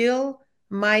until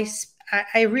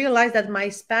I realized that my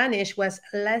Spanish was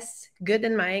less good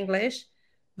than my English,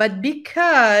 but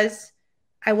because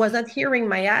I was not hearing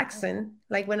my accent,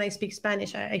 like when I speak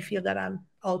Spanish, I feel that I'm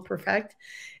all perfect.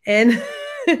 And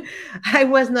I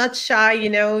was not shy,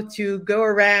 to go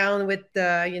around with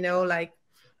the, like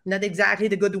not exactly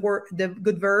the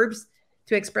good verbs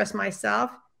to express myself.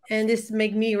 And this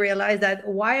made me realize that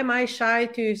why am I shy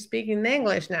to speak in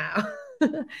English now?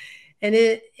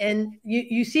 And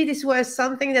you see, this was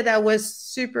something that I was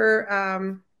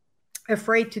super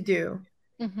afraid to do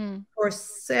for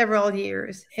several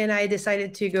years. And I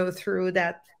decided to go through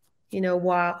that,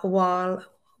 wall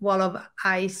of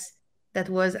ice that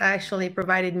was actually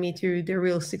provided me to the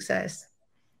real success.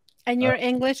 And your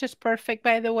English is perfect,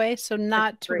 by the way, so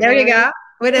not to there worry. You go,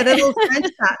 with a little French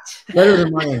touch. Better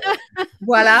than mine.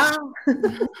 Voila.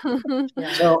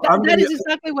 So that is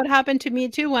exactly what happened to me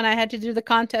too when I had to do the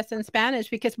contest in Spanish,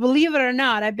 because believe it or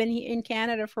not, I've been in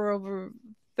Canada for over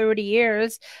 30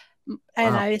 years.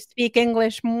 And I speak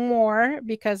English more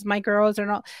because my girls are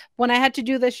not. When I had to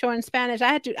do this show in Spanish,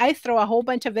 I throw a whole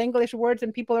bunch of English words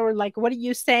and people were like, "What are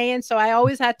you saying?" So I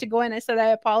always had to go in. I said, "I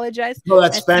apologize. No,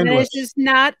 that's Spanish. It's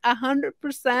not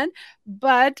 100%,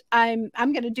 but I'm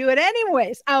going to do it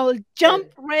anyways. I'll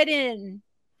jump right in.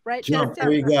 Right. Jump.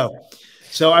 There you go.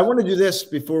 So I want to do this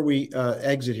before we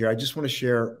exit here. I just want to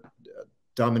share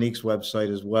Dominque's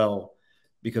website as well,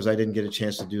 because I didn't get a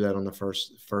chance to do that on the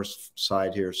first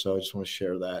side here. So I just want to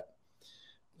share that.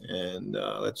 And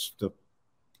that's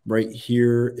right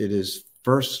here. It is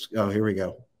first. Oh, here we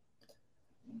go.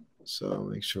 So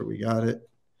make sure we got it.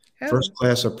 Oh. First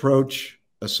class approach,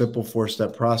 a simple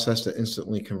 4-step process that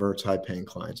instantly converts high-paying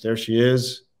clients. There she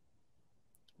is.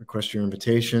 Request your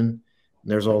invitation.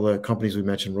 And there's all the companies we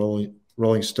mentioned: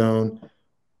 Rolling Stone,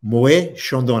 Moet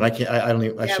Chandon. I don't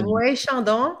even. Moet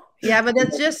Chandon. Yeah, but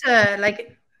that's just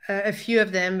like a few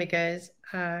of them, because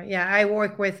I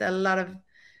work with a lot of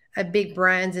big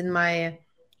brands in my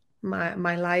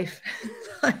life,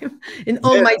 in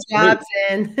all my jobs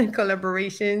and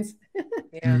collaborations.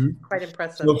 Yeah, quite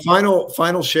impressive. So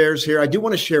final shares here. I do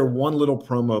want to share one little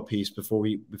promo piece before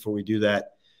we do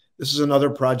that. This is another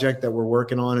project that we're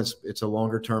working on. It's a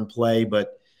longer term play,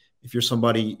 but if you're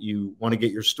somebody, you want to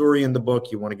get your story in the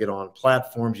book, you want to get on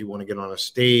platforms, you want to get on a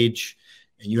stage,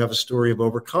 and you have a story of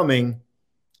overcoming,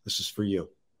 this is for you.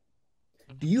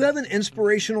 Do you have an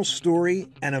inspirational story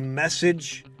and a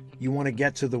message you want to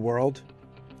get to the world?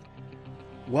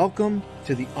 Welcome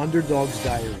to the Underdog's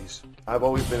Diaries. I've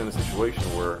always been in a situation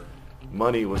where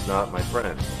money was not my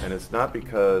friend. And it's not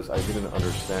because I didn't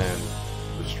understand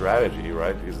the strategy,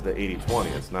 right? Because of the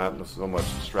 80-20. It's not so much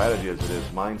strategy as it is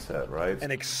mindset, right?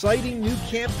 An exciting new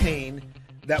campaign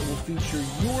that will feature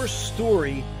your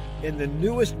story in the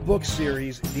newest book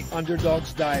series, The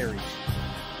Underdog's Diaries.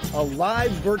 A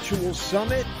live virtual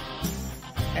summit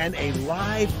and a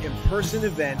live in-person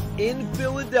event in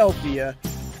Philadelphia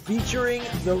featuring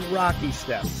the Rocky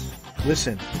Steps.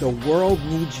 Listen, the world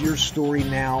needs your story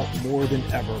now more than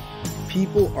ever.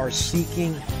 People are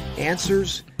seeking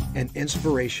answers and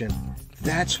inspiration.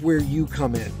 That's where you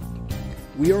come in.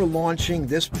 We are launching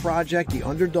this project, The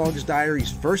Underdog's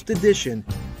Diaries first edition,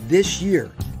 this year,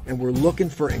 and we're looking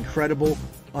for incredible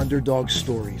underdog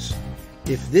stories.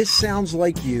 If this sounds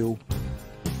like you,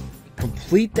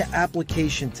 complete the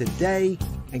application today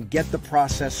and get the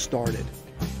process started.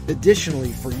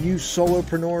 Additionally, for you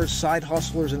solopreneurs, side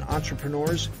hustlers, and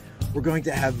entrepreneurs, we're going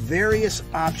to have various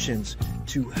options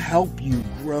to help you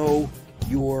grow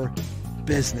your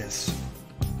business.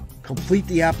 Complete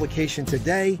the application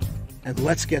today and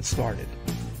let's get started.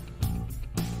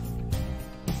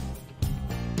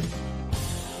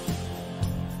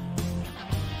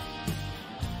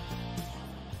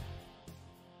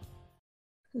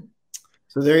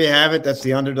 So there you have it. That's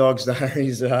the Underdogs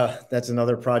Diaries. That's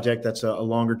another project. That's a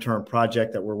longer-term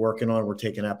project that we're working on. We're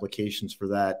taking applications for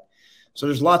that. So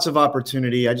there's lots of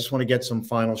opportunity. I just want to get some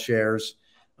final shares.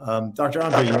 Dr.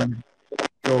 Andre, you want to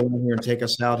go in here and take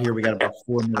us out here? We got about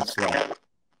 4 minutes left.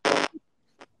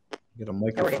 Get a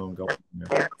microphone going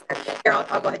there. Here,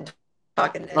 I'll go ahead and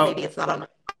talk, and maybe it's not on.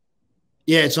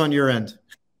 Yeah, it's on your end.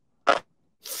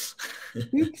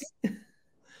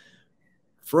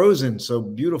 Frozen, so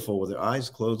beautiful with her eyes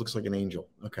closed, looks like an angel.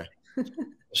 Okay,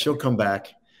 she'll come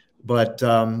back, but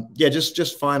yeah,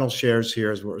 just final shares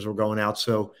here as we're going out.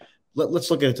 So let's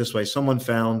look at it this way: someone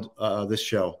found this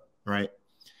show, right,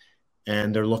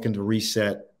 and they're looking to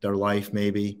reset their life.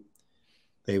 Maybe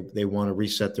they want to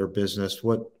reset their business.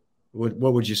 What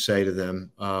would you say to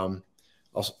them?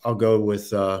 I'll go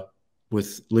with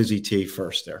Lizy T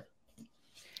first there.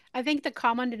 I think the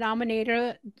common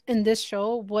denominator in this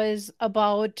show was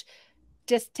about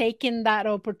just taking that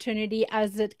opportunity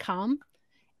as it come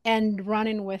and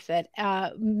running with it.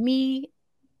 Me,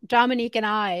 Dominque, and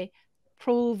I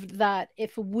proved that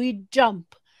if we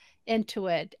jump into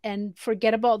it and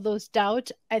forget about those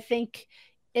doubts, I think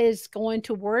is going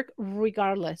to work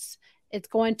regardless. It's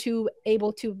going to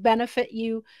able to benefit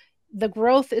you. The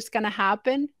growth is going to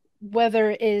happen,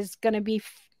 whether it is going to be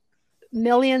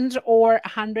millions or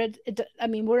hundreds. I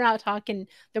mean, we're not talking,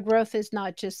 the growth is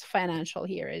not just financial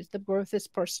here, the growth is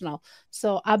personal.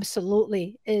 So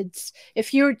absolutely, it's,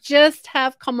 if you just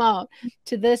have come out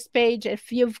to this page, if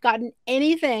you've gotten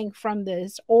anything from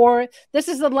this, or this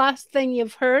is the last thing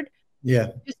you've heard, yeah,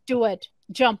 just do it.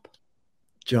 Jump.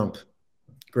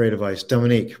 Great advice.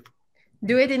 Dominque.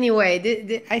 Do it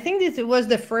anyway. I think this was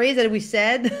the phrase that we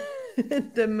said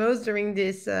the most during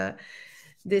this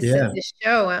this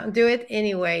show. Do it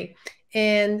anyway.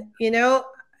 And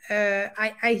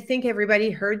I think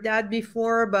everybody heard that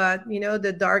before, but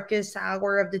the darkest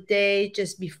hour of the day,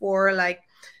 just before like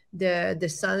the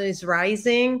sun is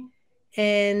rising.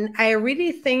 And I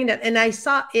really think that, and I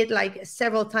saw it like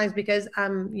several times because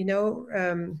I'm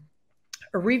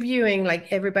reviewing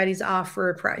like everybody's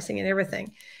offer, pricing and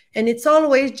everything, and it's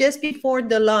always just before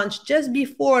the launch, just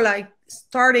before like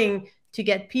starting to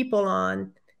get people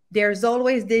on, there's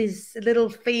always this little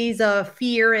phase of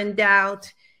fear and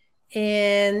doubt.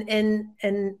 And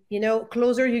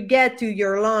closer you get to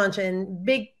your launch and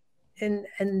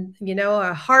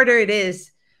harder it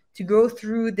is to go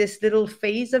through this little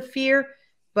phase of fear,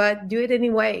 but do it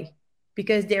anyway,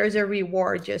 because there's a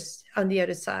reward just on the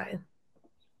other side.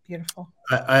 Beautiful.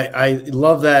 I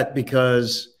love that,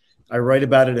 because I write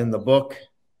about it in the book.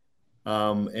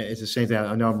 It's the same thing.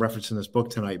 I know I'm referencing this book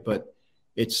tonight, but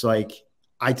it's like,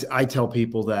 I tell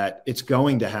people that it's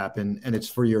going to happen and it's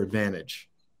for your advantage.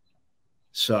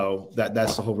 So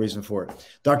that's the whole reason for it.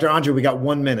 Dr. Andre, we got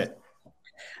 1 minute.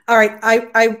 All right.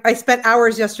 I spent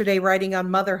hours yesterday writing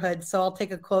on motherhood, so I'll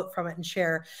take a quote from it and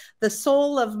share. The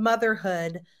soul of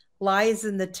motherhood lies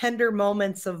in the tender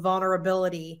moments of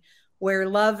vulnerability, where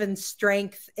love and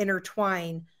strength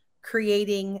intertwine,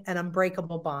 creating an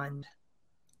unbreakable bond.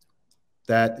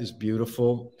 That is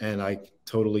beautiful, and I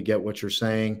totally get what you're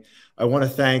saying. I want to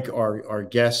thank our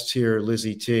guests here,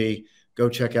 Lizy T. Go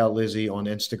check out Lizy on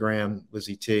Instagram,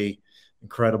 Lizy T.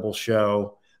 Incredible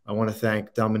show. I want to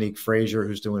thank Dominque Fraser,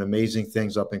 who's doing amazing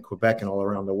things up in Quebec and all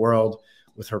around the world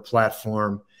with her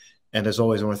platform. And as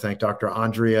always, I want to thank Dr.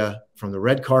 Andrea from the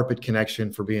Red Carpet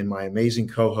Connection for being my amazing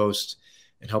co-host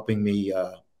and helping me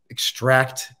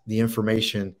extract the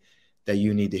information that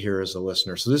you need to hear as a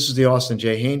listener. So this is the Austin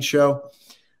J Haines Show.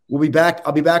 We'll be back.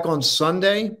 I'll be back on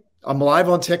Sunday. I'm live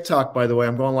on TikTok, by the way.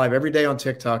 I'm going live every day on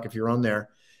TikTok if you're on there.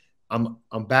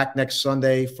 I'm back next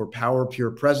Sunday for Power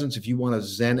Pure Presence. If you want to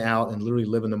zen out and literally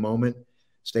live in the moment,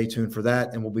 stay tuned for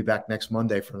that. And we'll be back next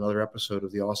Monday for another episode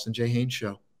of the Austin J Haines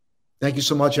Show. Thank you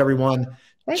so much, everyone.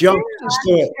 Jump. Let's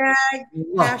do it.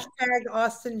 Hashtag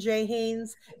Austin J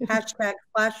Haines, hashtag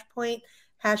Flashpoint,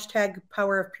 hashtag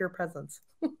Power of Pure Presence.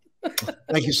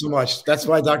 Thank you so much. That's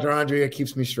why Dr. Andrea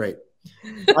keeps me straight.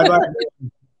 Bye-bye.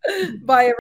 Bye, everyone.